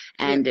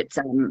 And it's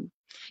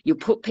you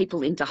put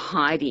people into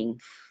hiding.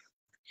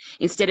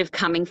 Instead of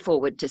coming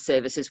forward to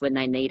services when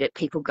they need it,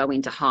 people go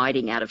into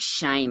hiding out of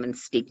shame and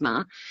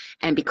stigma.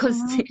 And because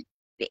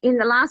in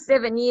the last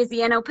 7 years, the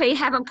NLP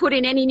haven't put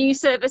in any new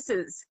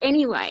services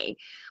anyway,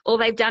 all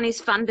they've done is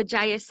fund the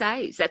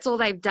JSAs. That's all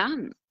they've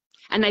done.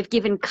 And they've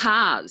given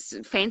cars,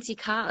 fancy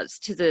cars,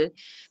 to the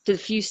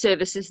few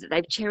services that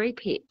they've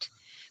cherry-picked.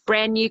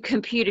 Brand new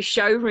computer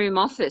showroom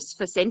office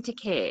for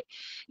Centrecare.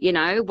 You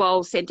know,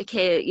 while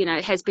Centrecare, you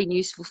know, has been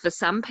useful for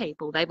some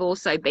people, they've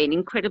also been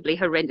incredibly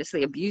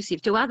horrendously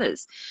abusive to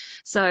others.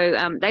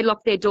 So they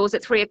lock their doors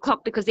at 3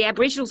 o'clock because the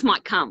Aboriginals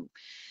might come.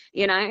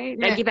 You know,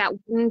 they give out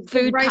one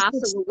food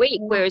parcel a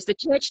week, whereas the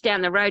church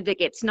down the road that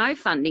gets no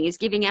funding is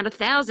giving out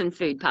 1,000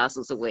 food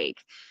parcels a week.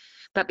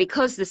 But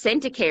because the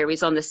Centrecare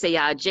is on the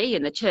CRG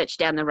and the church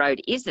down the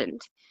road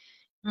isn't,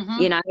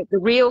 you know, the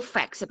real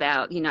facts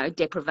about, you know,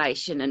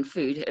 deprivation and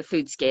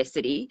food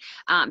scarcity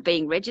aren't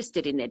being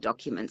registered in their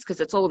documents,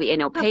 because it's all the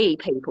NLP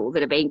people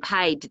that are being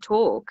paid to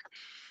talk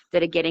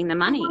that are getting the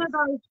money.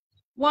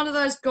 One of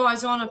those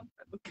guys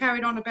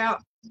carried on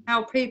about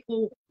how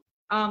people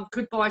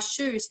could buy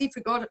shoes. He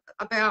forgot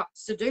about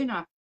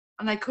Seduna,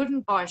 and they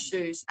couldn't buy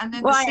shoes. And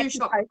then the shoe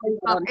shop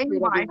up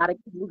anyway.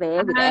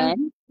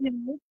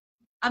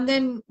 And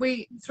then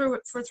we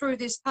through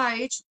this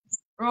page,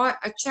 right,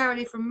 a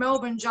charity from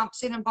Melbourne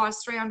jumps in and buys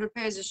 300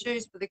 pairs of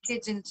shoes for the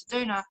kids in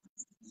Seduna,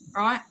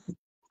 right?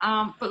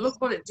 But look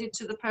what it did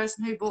to the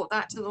person who brought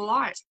that to the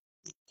light.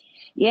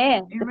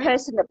 Yeah, the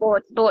person that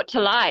brought to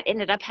light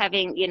ended up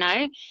having, you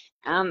know,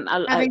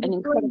 an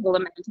incredible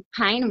amount of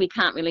pain, and we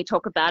can't really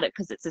talk about it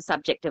because it's a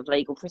subject of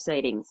legal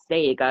proceedings. There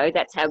you go.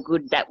 That's how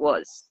good that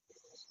was.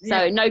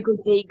 So no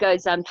good deed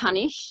goes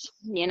unpunished,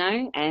 you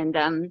know,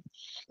 and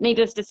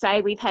needless to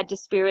say, we've had to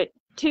spirit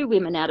 2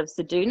 women out of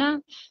Seduna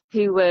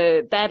who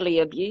were badly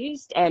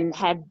abused and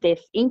had their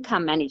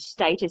income managed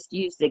status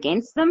used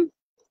against them.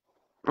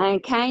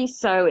 Okay,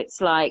 so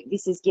it's like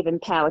this is given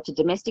power to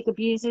domestic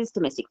abusers,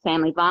 domestic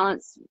family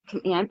violence,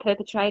 you know,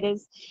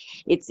 perpetrators.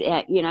 It's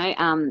you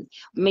know,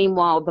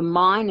 meanwhile the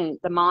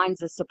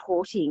mines are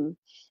supporting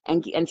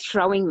and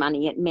throwing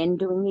money at men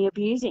doing the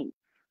abusing.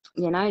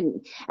 You know,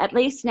 at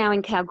least now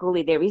in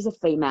Kalgoorlie there is a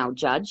female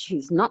judge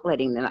who's not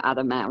letting the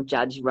other male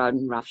judge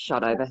run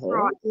roughshod over her.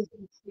 Right.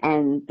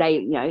 And they,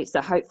 you know,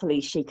 so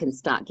hopefully she can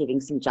start giving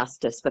some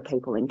justice for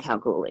people in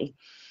Kalgoorlie,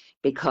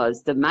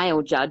 because the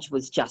male judge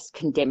was just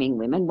condemning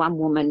women. One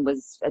woman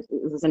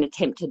it was an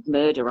attempted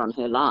murder on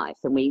her life,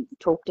 and we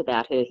talked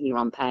about her here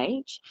on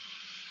page.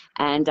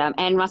 And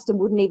Anne Ruston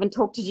wouldn't even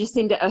talk to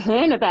Jacinda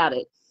Ahern about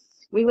it.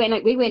 We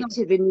went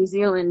to the New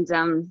Zealand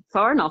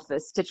Foreign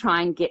Office to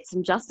try and get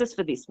some justice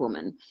for this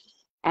woman,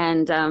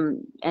 and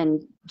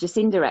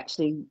Jacinda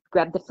actually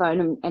grabbed the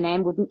phone and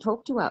Anne wouldn't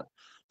talk to her.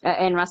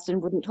 Anne Ruston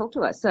wouldn't talk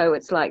to her. So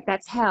it's like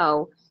that's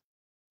how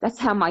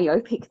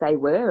myopic they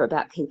were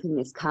about keeping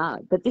this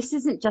card. But this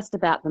isn't just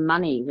about the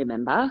money.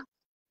 Remember,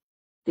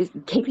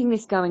 keeping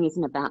this going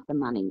isn't about the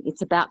money.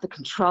 It's about the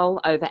control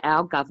over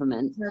our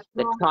government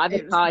that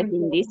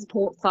privatising this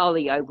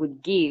portfolio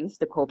would give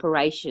the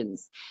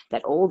corporations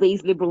that all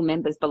these Liberal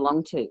members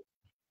belong to.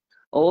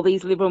 All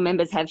these Liberal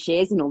members have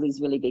shares in all these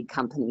really big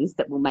companies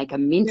that will make a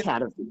mint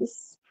out of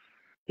this.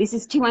 This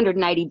is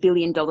 $280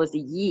 billion a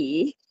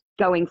year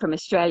going from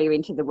Australia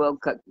into the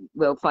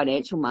world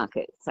financial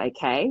markets,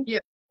 okay?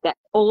 Yep. That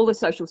all the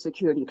social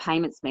security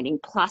payment spending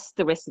plus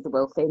the rest of the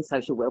welfare and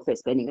social welfare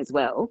spending as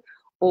well,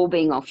 all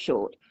being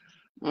offshored.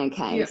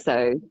 Okay, yeah.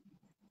 So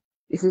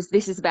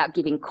this is about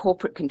giving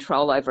corporate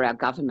control over our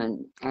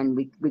government, and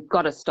we've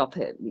got to stop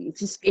it.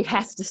 It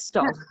has to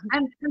stop.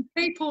 And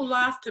people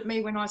laughed at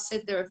me when I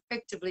said they're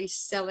effectively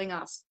selling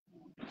us.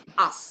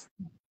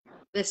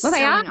 They're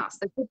selling us.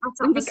 They put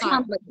us we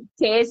become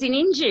shares in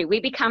indue. We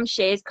become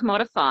shares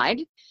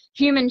commodified,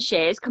 human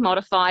shares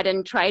commodified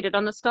and traded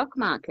on the stock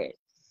market.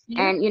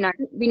 Yeah. And, you know,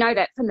 we know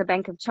that from the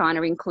Bank of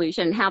China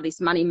inclusion, how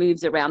this money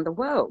moves around the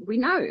world. We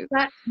know.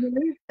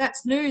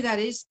 That's new, that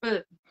is.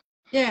 But,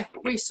 yeah,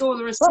 we saw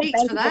the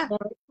receipts for that.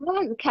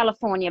 The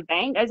California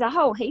Bank. There's a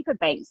whole heap of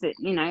banks that,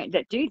 you know,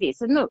 that do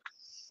this. And look,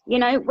 you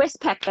know,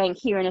 Westpac Bank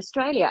here in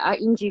Australia are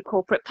indue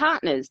corporate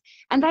partners,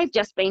 and they've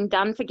just been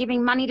done for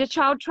giving money to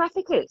child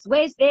traffickers.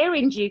 Where's their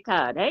indue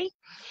card, eh?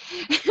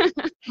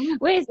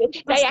 Where's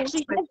it? They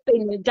actually have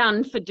been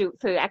done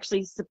for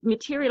actually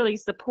materially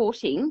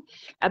supporting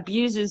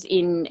abusers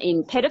in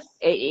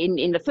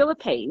the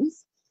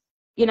Philippines,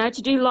 you know,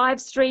 to do live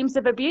streams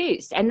of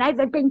abuse, and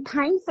they've been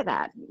paying for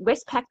that.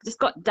 Westpac just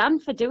got done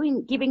for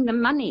giving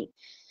them money.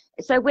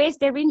 So where's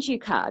their indue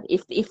card?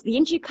 If the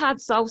indue card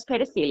solves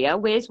pedophilia,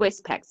 where's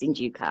Westpac's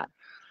indue card?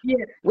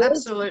 Yeah,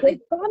 absolutely.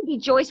 Barnaby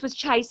Joyce was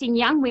chasing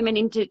young women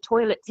into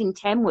toilets in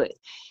Tamworth.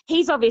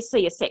 He's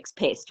obviously a sex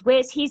pest.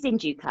 Where's his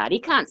indue card? He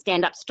can't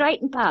stand up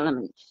straight in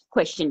Parliament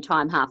question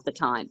time half the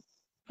time.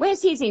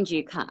 Where's his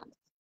indue card?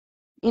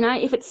 You know,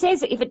 if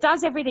it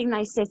does everything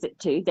they says it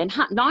to, then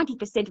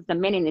 90% of the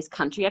men in this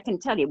country, I can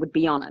tell you, would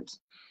be on it.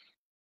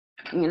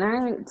 You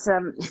know,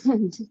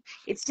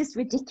 it's just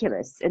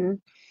ridiculous.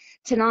 And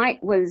tonight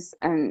was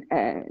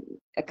a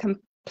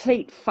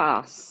complete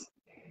farce.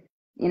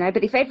 You know,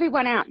 but if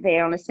everyone out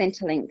there on a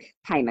Centrelink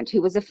payment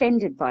who was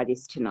offended by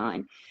this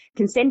tonight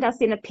can send us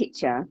in a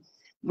picture,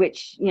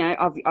 which, you know,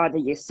 of either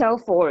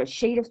yourself or a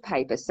sheet of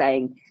paper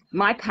saying,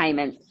 my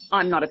payment,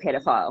 I'm not a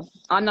pedophile,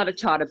 I'm not a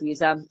child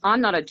abuser, I'm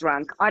not a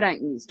drunk, I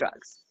don't use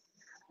drugs.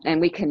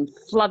 And we can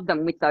flood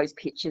them with those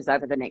pictures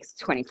over the next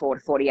 24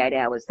 to 48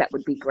 hours. That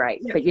would be great.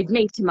 Yep. But you'd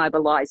need to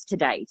mobilise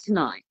tonight to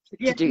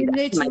do that. You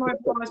need to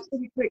mobilise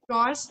pretty quick,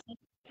 guys.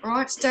 All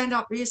right, stand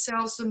up for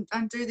yourselves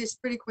and do this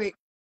pretty quick.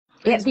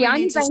 Yeah, the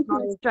only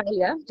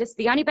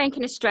bank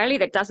in Australia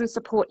that doesn't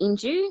support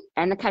indue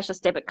and the cashless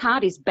debit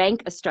card is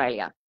Bank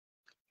Australia.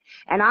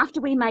 And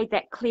after we made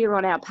that clear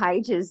on our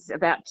pages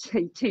about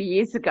two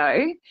years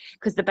ago,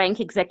 because the bank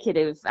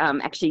executive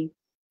actually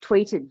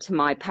tweeted to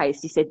my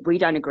post, he said, we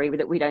don't agree with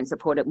it, we don't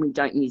support it, and we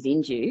don't use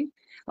indue.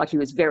 Like, he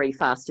was very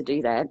fast to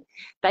do that.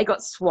 They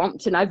got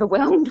swamped and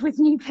overwhelmed with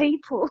new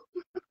people.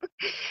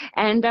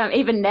 And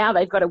even now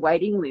they've got a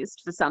waiting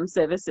list for some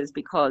services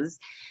because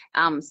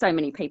so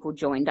many people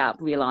joined up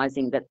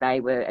realising that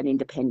they were an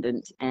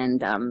independent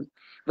and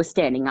were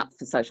standing up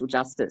for social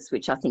justice,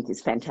 which I think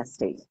is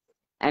fantastic.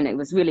 And it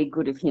was really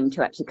good of him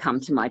to actually come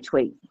to my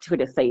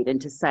Twitter feed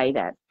and to say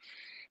that,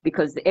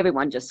 because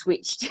everyone just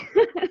switched.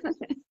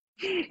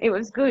 It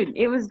was good.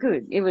 It was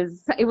good. It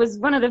was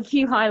one of the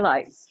few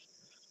highlights.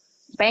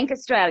 Bank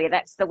Australia,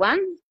 that's the one.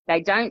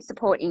 They don't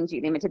support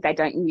Indue Limited. They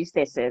don't use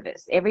their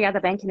service. Every other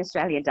bank in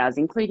Australia does,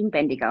 including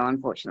Bendigo,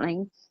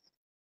 unfortunately.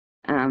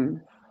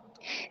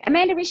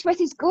 Amanda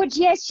Rishworth is good.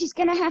 Yes, she's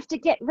going to have to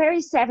get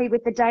very savvy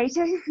with the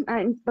data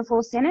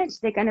before Senate.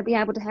 They're going to be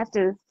able to have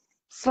to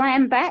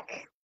slam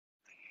back.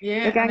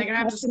 Yeah, they're going to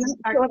have to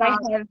make sure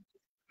they have,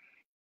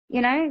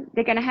 you know,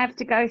 they're going to have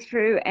to go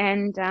through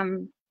and,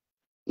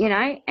 you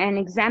know, and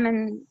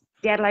examine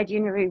the Adelaide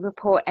Unity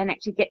report and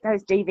actually get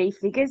those DV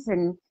figures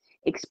and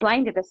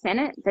explain to the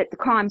Senate that the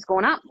crime's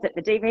gone up, that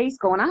the DV's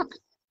gone up,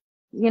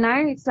 you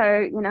know, so,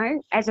 you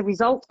know, as a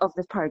result of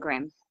the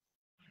program,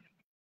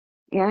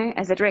 you know,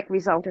 as a direct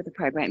result of the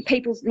program.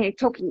 People's, you know,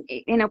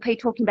 NLP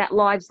talking about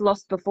lives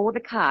lost before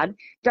the card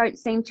don't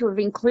seem to have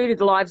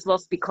included lives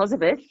lost because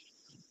of it,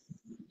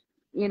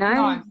 you know.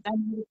 No, that's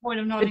the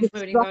point of not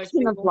including those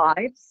people. Of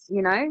lives,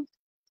 you know.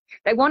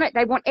 They want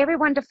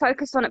everyone to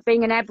focus on it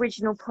being an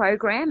Aboriginal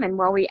program, and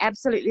while we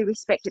absolutely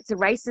respect it's a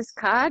racist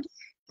card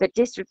that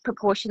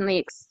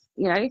disproportionately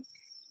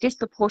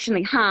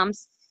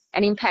harms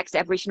and impacts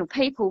Aboriginal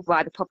people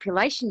by the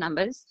population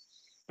numbers,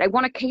 they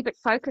want to keep it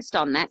focused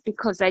on that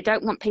because they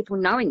don't want people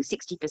knowing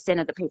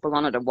 60% of the people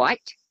on it are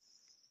white,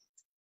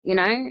 you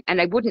know, and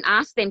they wouldn't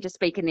ask them to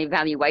speak in the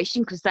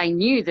evaluation because they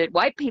knew that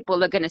white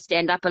people are going to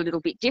stand up a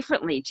little bit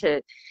differently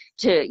to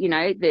you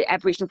know, the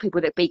Aboriginal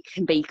people that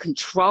can be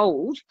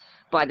controlled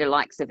by the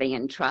likes of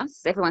Ian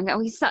Truss. Everyone goes,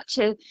 oh, he's such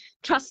a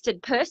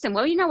trusted person.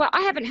 Well, you know what?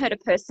 I haven't heard a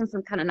person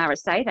from Kununurra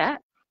say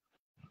that.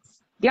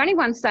 The only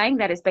one saying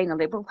that has been the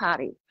Liberal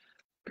Party,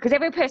 because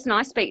every person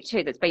I speak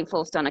to that's been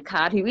forced on a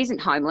card who isn't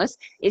homeless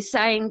is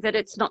saying that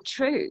it's not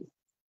true.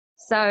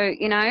 So,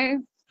 you know,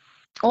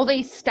 all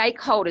these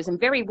stakeholders and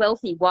very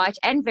wealthy white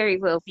and very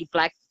wealthy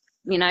black,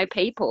 you know,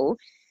 people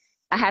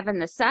are having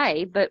the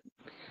say, but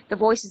the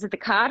voices of the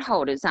card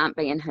holders aren't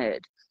being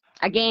heard.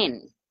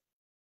 Again.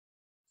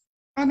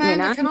 Amanda, you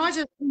know? Can I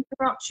just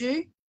interrupt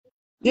you?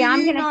 Yeah,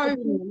 I'm going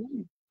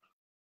to.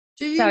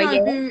 Do you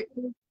know who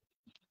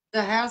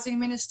the housing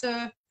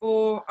minister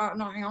for?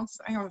 No, hang on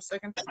a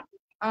second.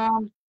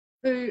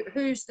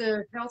 Who's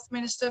the health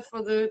minister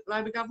for the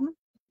Labor government?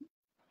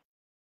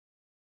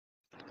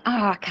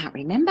 Oh, I can't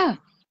remember.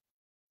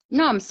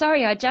 No, I'm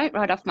sorry, I don't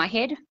right off my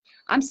head.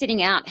 I'm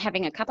sitting out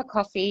having a cup of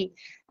coffee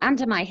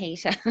under my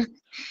heater,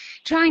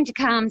 trying to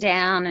calm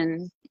down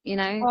and, you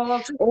know,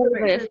 all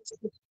the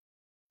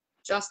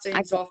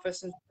Justine's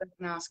office and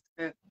ask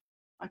her.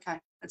 Okay,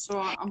 that's all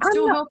right. I'm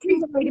still helping. I'm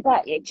not worried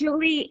about you,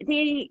 Julie.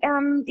 The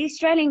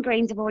Australian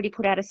Greens have already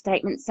put out a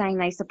statement saying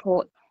they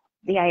support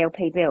the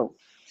ALP bill,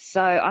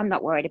 so I'm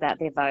not worried about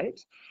their vote.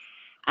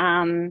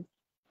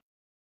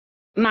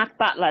 Mark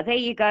Butler, there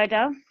you go,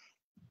 Dale.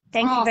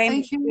 Thank you very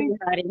much for your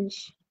voting.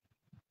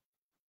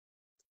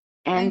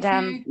 And,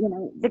 you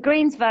know, the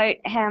Greens vote,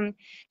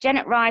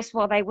 Janet Rice,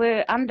 while they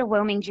were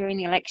underwhelming during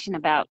the election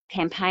about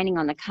campaigning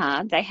on the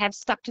card, they have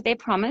stuck to their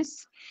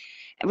promise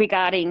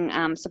regarding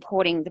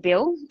supporting the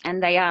bill,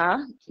 and they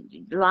are.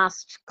 The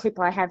last clip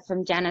I have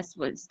from Janice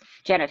was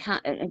Janet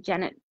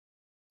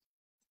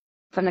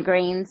from the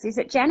Greens. Is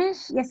it Janet?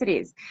 Yes, it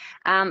is.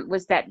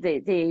 Was that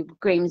the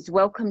Greens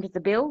welcomed the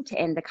bill to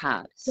end the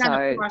card.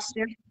 Janet Rice,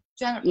 yeah.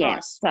 Janet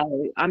Rice.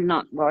 So I'm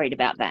not worried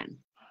about that.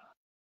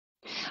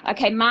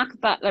 Okay, Mark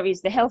Butler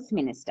is the health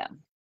minister.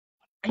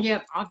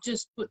 Yep, I've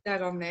just put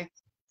that on there.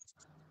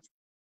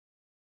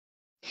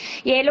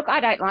 Yeah, look, I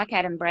don't like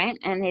Adam Brandt,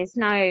 and there's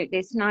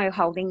no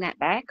holding that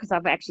back because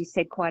I've actually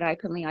said quite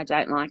openly I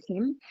don't like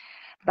him.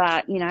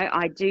 But, you know,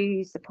 I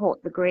do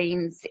support the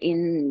Greens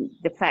in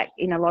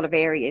a lot of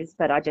areas,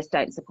 but I just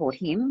don't support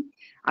him.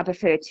 I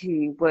prefer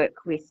to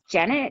work with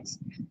Janet,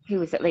 who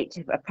was at least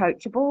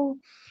approachable.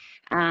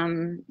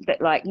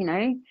 But, like, you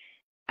know,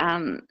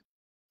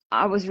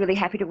 I was really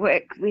happy to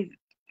work with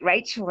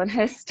Rachel and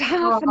her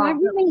staff, and I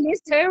really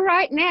miss her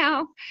right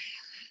now.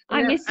 Yeah,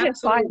 I miss her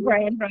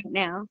firebrand right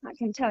now, I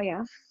can tell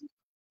you.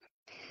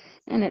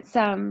 And it's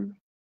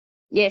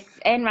yes,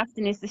 Anne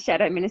Ruston is the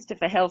Shadow Minister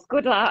for Health.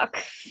 Good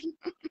luck.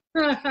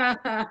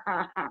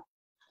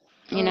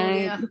 You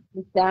know,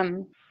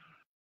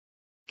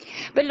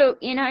 but look,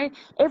 you know,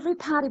 every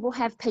party will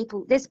have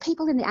people. There's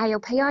people in the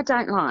ALP I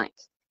don't like,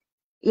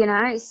 you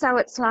know, so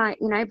it's like,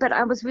 you know, but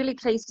I was really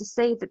pleased to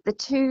see that the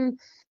two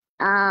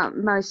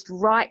most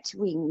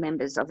right-wing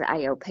members of the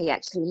ALP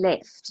actually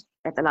left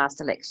at the last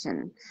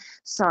election.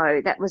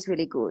 So that was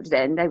really good.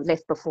 And they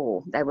left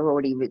before. They were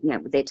already, you know,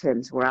 their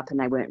terms were up and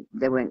they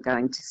weren't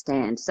going to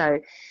stand. So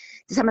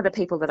some of the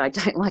people that I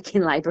don't like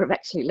in Labor have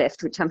actually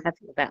left, which I'm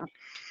happy about.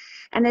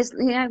 And there's,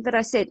 you know, but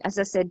as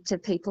I said to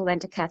people and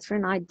to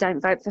Catherine, I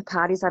don't vote for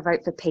parties, I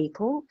vote for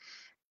people.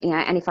 You know,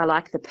 and if I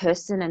like the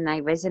person and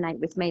they resonate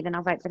with me, then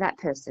I'll vote for that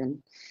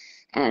person.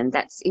 And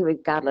that's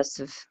irregardless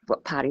of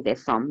what party they're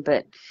from.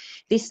 But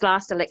this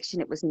last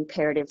election, it was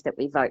imperative that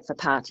we vote for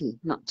party,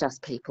 not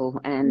just people.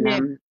 And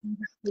and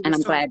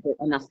I'm glad that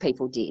enough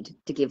people did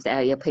to give the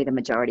ALP the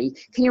majority.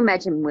 Can you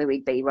imagine where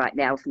we'd be right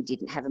now if we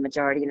didn't have a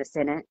majority in the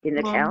Senate, in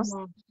the House?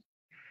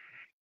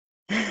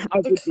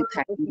 I would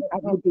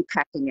be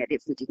packing it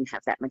if we didn't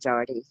have that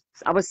majority.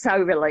 I was so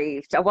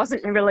relieved. I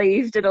wasn't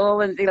relieved at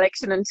all in the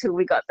election until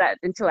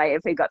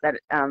AFP got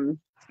that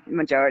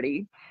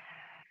majority,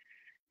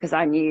 because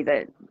I knew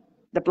that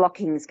the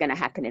blocking is going to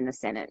happen in the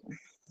Senate.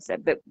 So,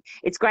 but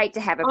it's great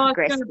to have a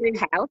progressive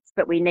House,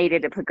 but we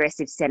needed a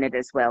progressive Senate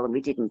as well, and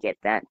we didn't get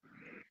that.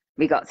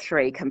 We got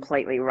 3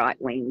 completely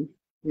right-wing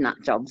nut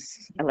jobs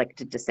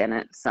elected to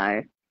Senate.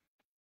 So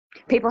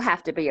people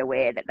have to be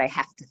aware that they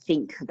have to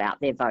think about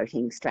their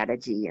voting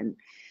strategy, and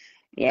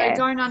they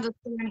don't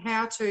understand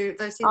how to.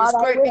 They see this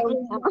great big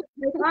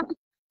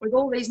with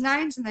all these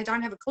names, and they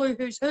don't have a clue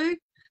who's who,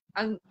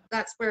 and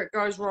that's where it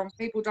goes wrong.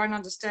 People don't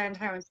understand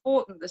how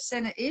important the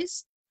Senate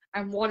is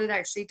and what it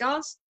actually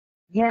does.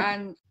 Yeah,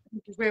 and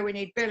this is where we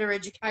need better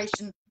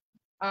education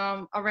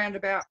around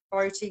about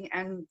voting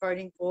and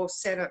voting for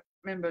Senate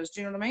members.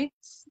 Do you know what I mean?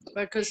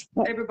 Because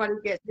everybody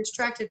gets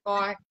distracted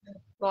by,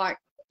 like,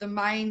 the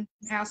main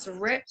House of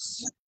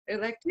Reps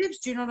electives,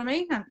 do you know what I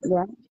mean?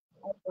 Yeah.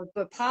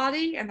 The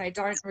party, and they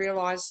don't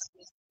realise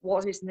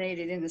what is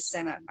needed in the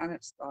Senate, and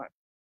it's like.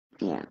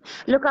 Yeah.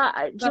 Look,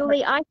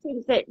 Julie, I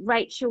think that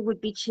Rachel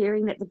would be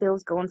cheering that the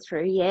bill's gone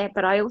through, yeah,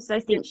 but I also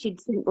think she'd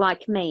think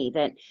like me,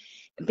 that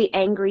a bit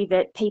angry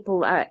that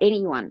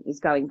anyone is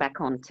going back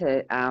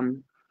onto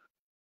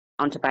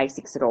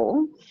basics at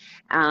all.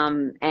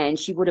 And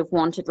she would have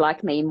wanted,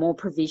 like me, more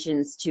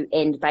provisions to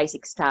end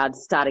basics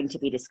cards starting to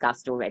be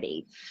discussed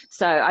already.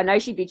 So I know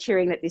she'd be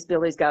cheering that this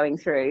bill is going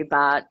through,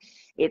 but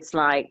it's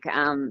like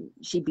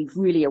she'd be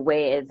really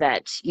aware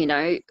that, you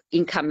know,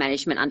 income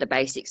management under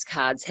basics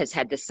cards has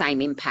had the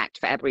same impact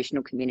for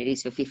Aboriginal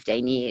communities for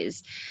 15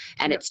 years,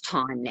 and it's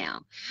time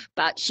now.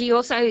 But she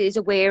also is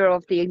aware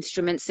of the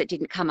instruments that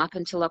didn't come up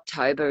until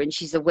October, and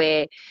she's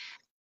aware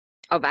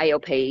of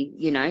ALP,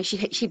 you know,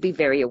 she'd be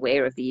very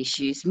aware of the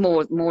issues,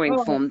 more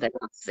informed than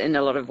us in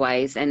a lot of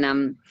ways,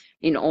 and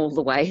in all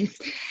the ways.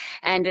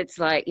 And it's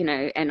like, you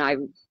know,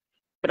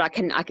 but I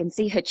can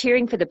see her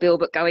cheering for the bill,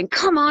 but going,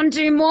 come on,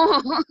 do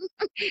more.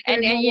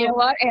 and you know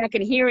what? And I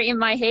can hear it in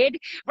my head,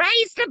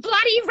 raise the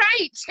bloody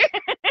rate.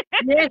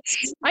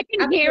 Yes, I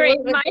can hear it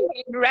in my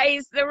head,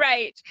 raise the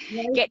rate,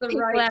 get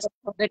people out of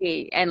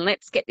poverty, and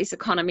let's get this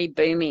economy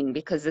booming,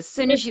 because as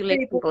soon as you let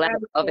people out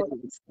of poverty,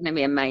 it's going to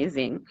be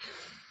amazing.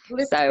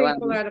 So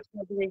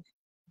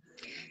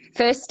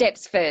first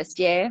steps first,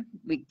 yeah.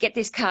 We get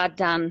this card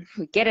done,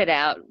 we get it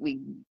out,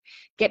 we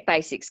get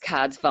basics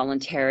cards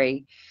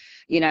voluntary,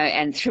 you know,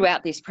 and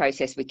throughout this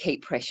process we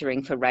keep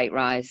pressuring for rate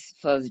rise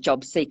for the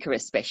job seeker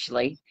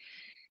especially.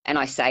 And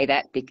I say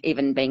that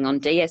even being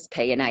on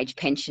DSP and age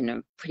pension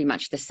are pretty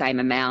much the same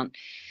amount.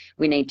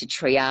 We need to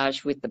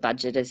triage with the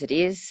budget as it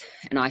is,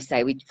 and I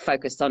say we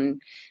focus on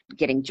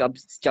getting job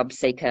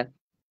seeker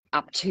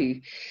up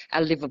to a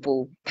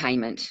livable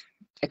payment.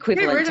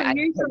 Equivalent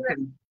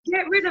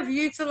get rid of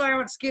youth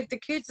allowance, give the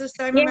kids the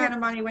same amount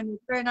of money when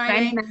they turn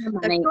 18.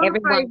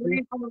 Everyone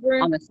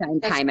on the same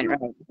payment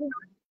rate.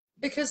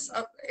 Because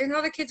a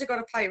lot of kids have got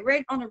to pay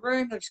rent on a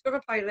room, they've got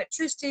to pay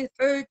electricity,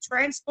 food,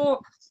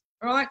 transport,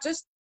 right?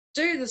 Just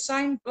do the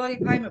same bloody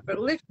payment, but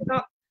lift it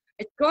up.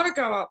 It's got to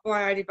go up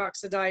by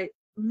 $80 a day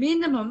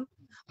minimum,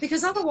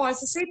 because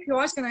otherwise the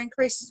CPI is going to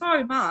increase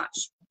so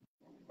much,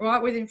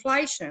 right, with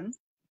inflation.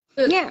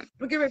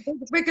 We're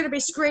going to be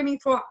screaming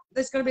for,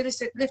 there's going to be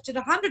this lifted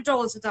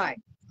 $100 a day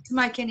to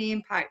make any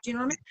impact. Do you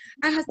know what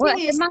I mean? And the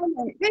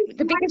thing is,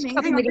 the biggest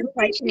problem with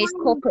inflation is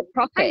corporate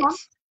profit.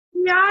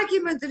 The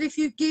argument that if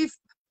you give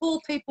poor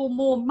people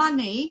more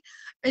money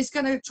is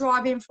going to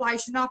drive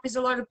inflation up is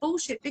a load of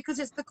bullshit, because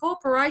it's the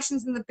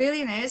corporations and the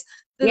billionaires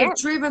that have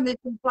driven this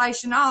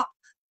inflation up,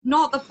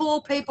 not the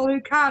poor people who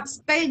can't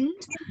spend,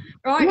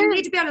 right? You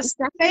need to be able to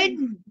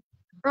spend,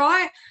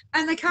 right?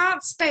 And they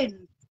can't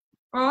spend,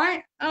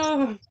 right?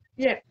 Oh,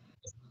 yeah.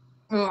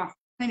 Oh,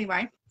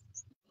 anyway.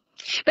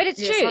 But it's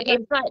true.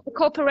 It's like the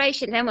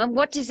corporation. And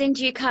what does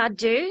indue card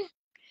do?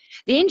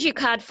 The indue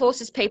card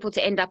forces people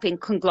to end up in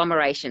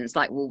conglomerations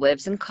like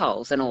Woolworths and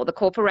Coles and all the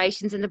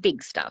corporations and the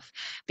big stuff,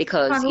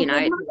 because, you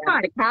know,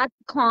 the card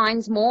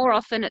declines more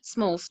often at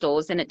small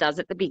stores than it does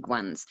at the big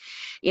ones.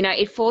 You know,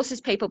 it forces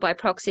people by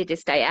proxy to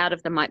stay out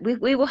of the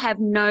we will have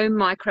no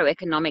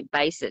microeconomic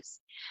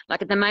basis.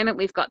 Like at the moment,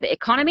 we've got the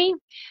economy,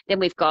 then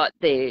we've got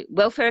the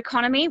welfare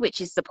economy,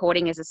 which is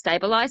supporting as a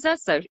stabilizer,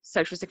 so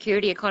social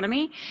security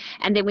economy,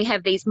 and then we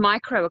have these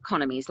micro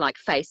economies like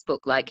Facebook,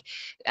 like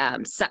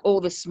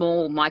all the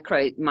small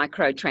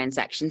micro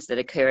transactions that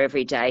occur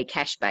every day,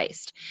 cash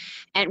based,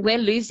 and we're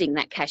losing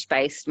that cash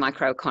based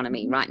micro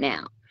economy right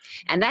now.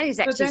 And that is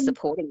actually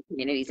supporting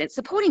communities. It's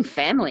supporting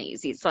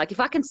families. It's like, if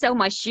I can sell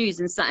my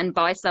shoes and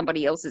buy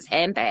somebody else's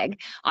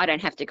handbag, I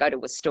don't have to go to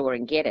a store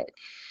and get it.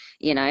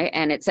 You know,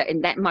 and it's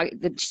in that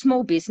the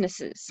small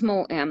businesses,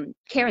 small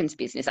Karen's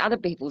business, other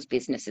people's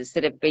businesses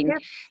that have been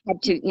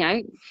had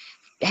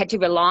to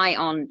rely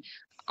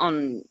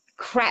on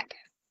crap,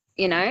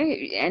 you know,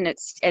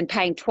 and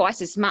paying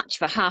twice as much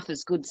for half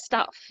as good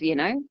stuff. You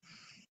know,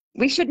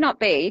 we should not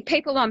be,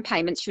 people on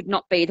payments should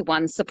not be the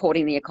ones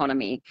supporting the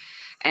economy,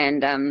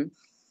 and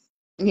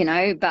you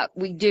know, but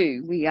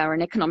we are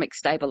an economic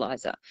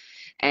stabilizer,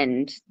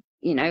 and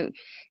you know,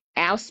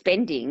 our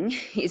spending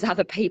is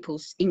other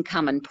people's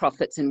income and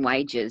profits and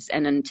wages.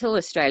 And until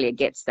Australia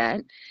gets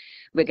that,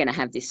 we're going to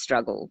have this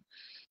struggle.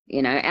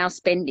 You know, our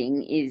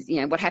spending is,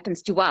 you know, what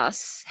happens to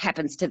us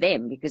happens to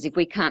them, because if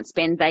we can't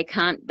spend, they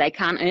can't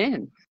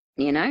earn,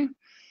 you know.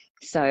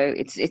 So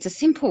it's a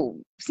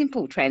simple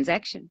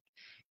transaction.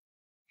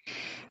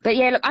 But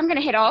yeah, look, I'm going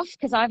to head off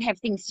because I have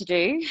things to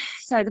do.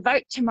 So the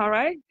vote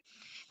tomorrow,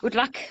 good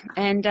luck.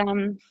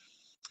 And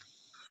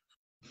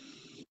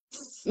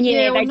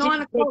yeah, they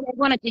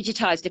want a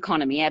digitised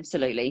economy,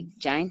 absolutely,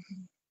 Jane.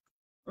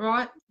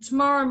 Right.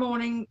 Tomorrow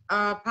morning,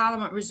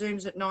 Parliament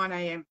resumes at 9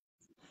 a.m.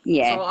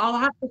 Yeah. So I'll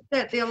have to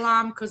set the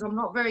alarm because I'm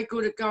not very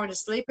good at going to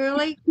sleep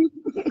early.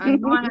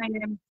 And 9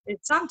 a.m.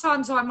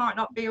 Sometimes I might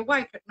not be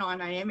awake at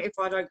 9 a.m. if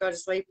I don't go to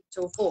sleep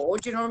until 4.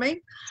 Do you know what I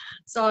mean?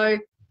 So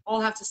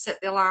I'll have to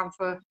set the alarm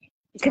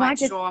Can I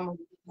just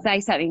say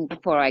something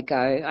before I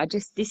go?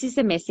 This is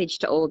a message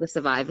to all the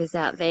survivors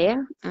out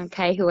there,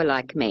 okay, who are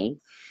like me.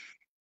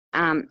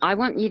 I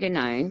want you to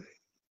know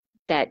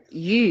that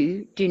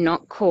you do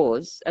not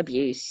cause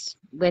abuse,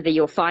 whether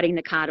you're fighting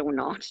the card or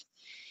not.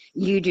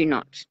 You do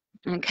not,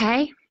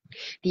 okay?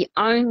 The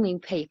only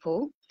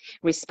people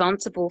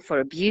responsible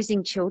for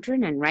abusing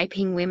children and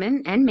raping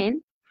women and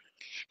men,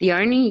 the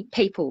only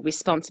people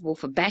responsible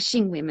for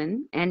bashing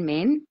women and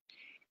men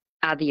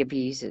are the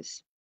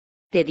abusers.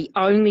 They're the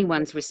only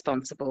ones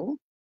responsible,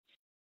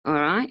 all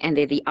right? And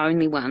they're the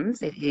only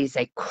ones. It is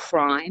a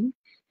crime.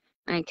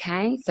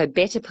 Okay, so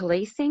better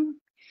policing,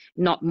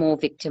 not more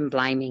victim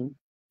blaming.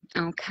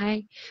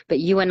 Okay, but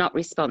you are not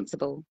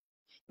responsible.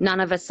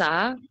 None of us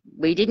are.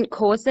 We didn't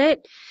cause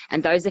it,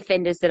 and those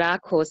offenders that are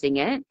causing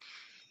it,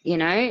 you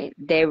know,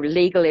 they're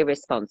legally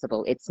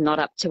responsible. It's not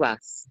up to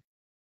us.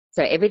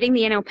 So everything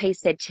the NLP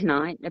said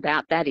tonight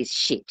about that is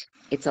shit.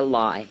 It's a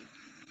lie.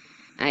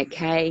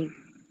 Okay,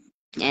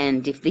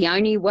 and if the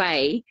only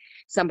way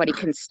somebody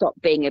can stop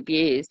being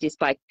abused is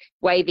by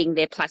waving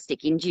their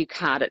plastic indue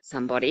card at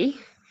somebody,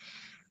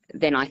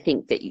 then I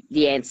think that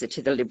the answer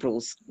to the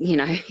Liberals, you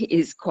know,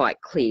 is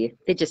quite clear.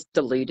 They're just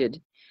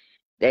deluded.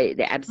 They're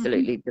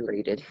absolutely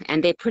deluded,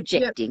 and they're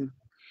projecting. Yep.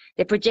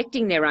 They're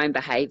projecting their own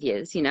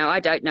behaviours. You know,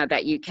 I don't know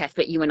about you, Kath,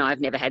 but you and I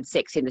have never had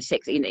sex in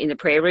the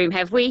prayer room,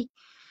 have we?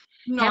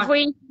 No. Have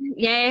we?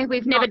 Yeah,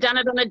 we've never done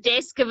it on a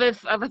desk of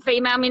a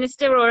female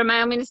minister or a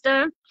male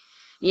minister.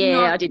 Yeah,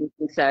 no. I didn't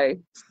think so.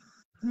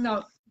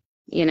 No.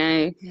 You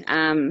know,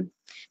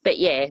 but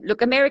yeah,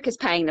 look, America's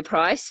paying the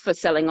price for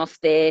selling off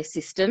their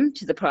system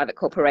to the private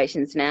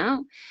corporations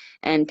now,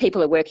 and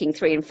people are working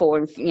 3 and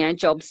 4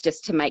 jobs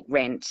just to make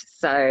rent.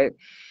 So,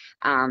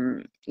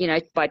 you know,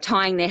 by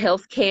tying their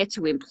healthcare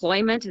to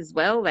employment as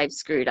well, they've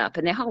screwed up.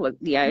 And their whole,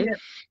 you know,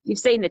 you've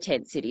seen the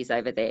tent cities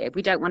over there.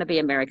 We don't want to be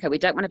America. We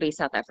don't want to be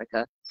South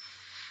Africa.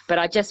 But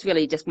I just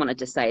wanted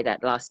to say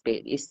that last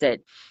bit is that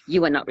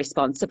you are not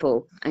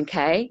responsible,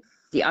 okay?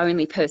 The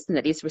only person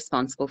that is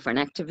responsible for an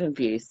act of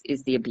abuse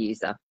is the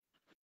abuser.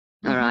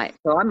 All right,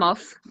 so I'm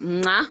off.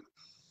 Mwah.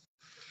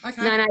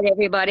 Okay. Night,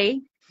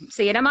 everybody.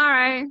 See you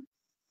tomorrow.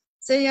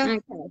 See ya.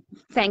 Okay.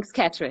 Thanks,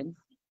 Catherine.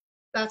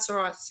 That's all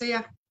right. See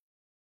ya.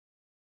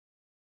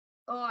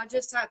 Oh, I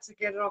just had to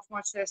get it off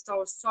my chest. I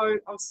was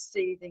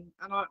seething,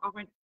 and I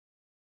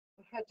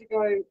had to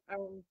go. I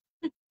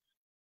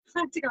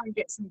had to go and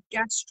get some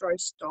gastro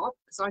stop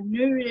because I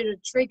knew it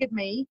had triggered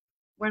me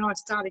when I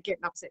started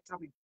getting upset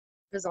tummy,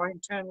 because I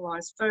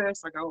internalized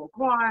first. I go all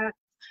quiet.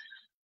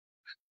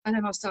 And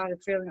then I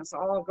started feeling, I was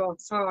like, oh God,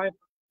 so I've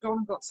gone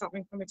and got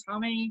something from my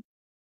tummy.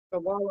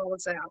 But while I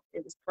was out,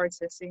 it was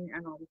processing,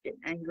 and I was getting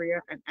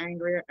angrier and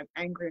angrier and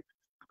angrier.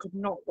 I could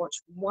not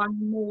watch one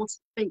more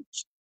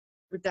speech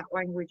with that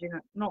language in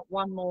it, not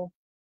one more,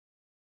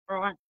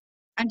 right?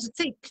 And to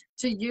think,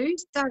 to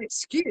use that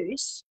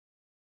excuse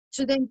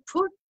to then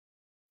put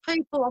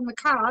people on the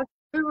card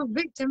who were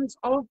victims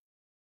of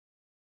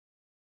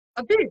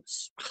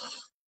abuse.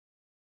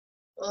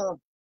 Oh,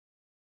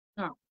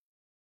 no,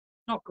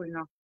 not good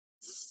enough.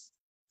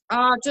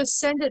 Just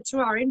send it to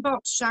our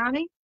inbox,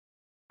 Shani.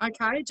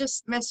 Okay,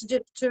 just message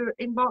it to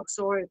inbox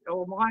or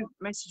my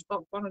message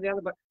box, one or the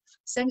other, but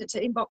send it to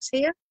inbox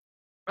here,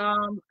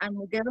 and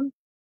we'll get them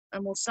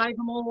and we'll save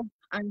them all.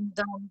 And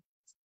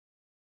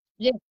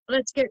yeah,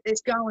 let's get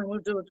this going. We'll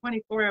do a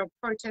 24-hour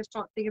protest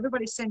type thing.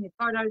 Everybody send your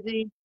photos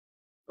in.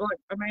 Like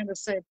Amanda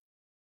said,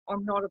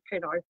 I'm not a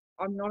pedo.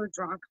 I'm not a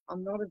drunk.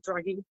 I'm not a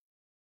druggie.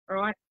 All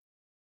right.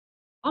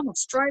 I'm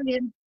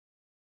Australian.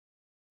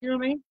 You know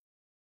what I mean?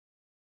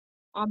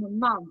 I'm a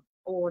mum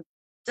or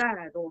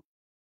dad or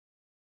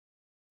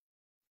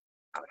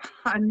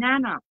a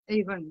nana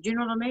even. Do you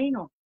know what I mean?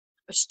 Or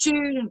a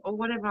student or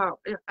whatever.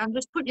 And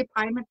just put your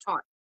payment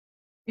type.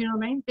 You know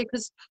what I mean?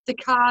 Because the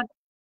card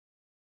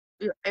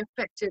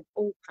affected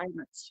all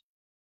payments.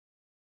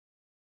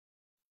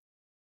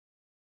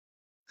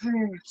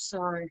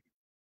 So,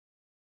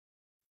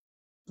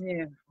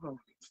 yeah, oh,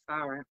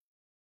 far out.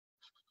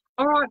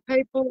 All right,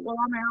 people. Well,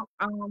 I'm out.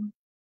 I'm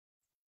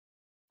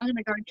going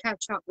to go and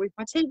catch up with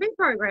my TV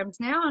programs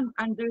now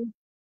and do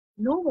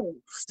normal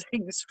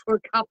things for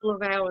a couple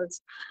of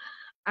hours.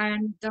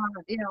 And,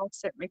 you know, I'll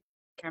set my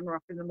camera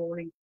up in the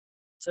morning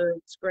to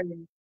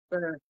screen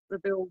the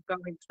bill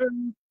going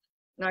through.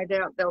 No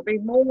doubt there'll be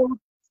more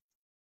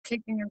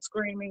kicking and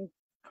screaming,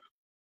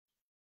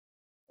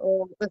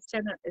 or the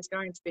Senate is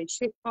going to be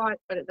shit fight,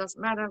 but it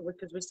doesn't matter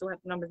because we still have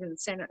the numbers in the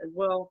Senate as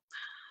well.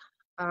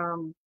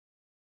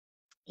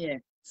 Yeah,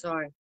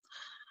 so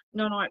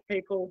no night,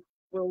 people.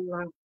 We'll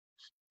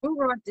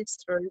ride this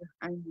through,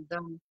 and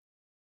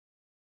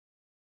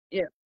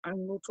yeah,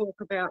 and we'll talk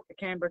about the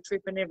Canberra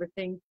trip and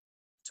everything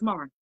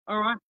tomorrow. All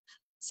right,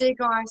 see you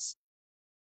guys.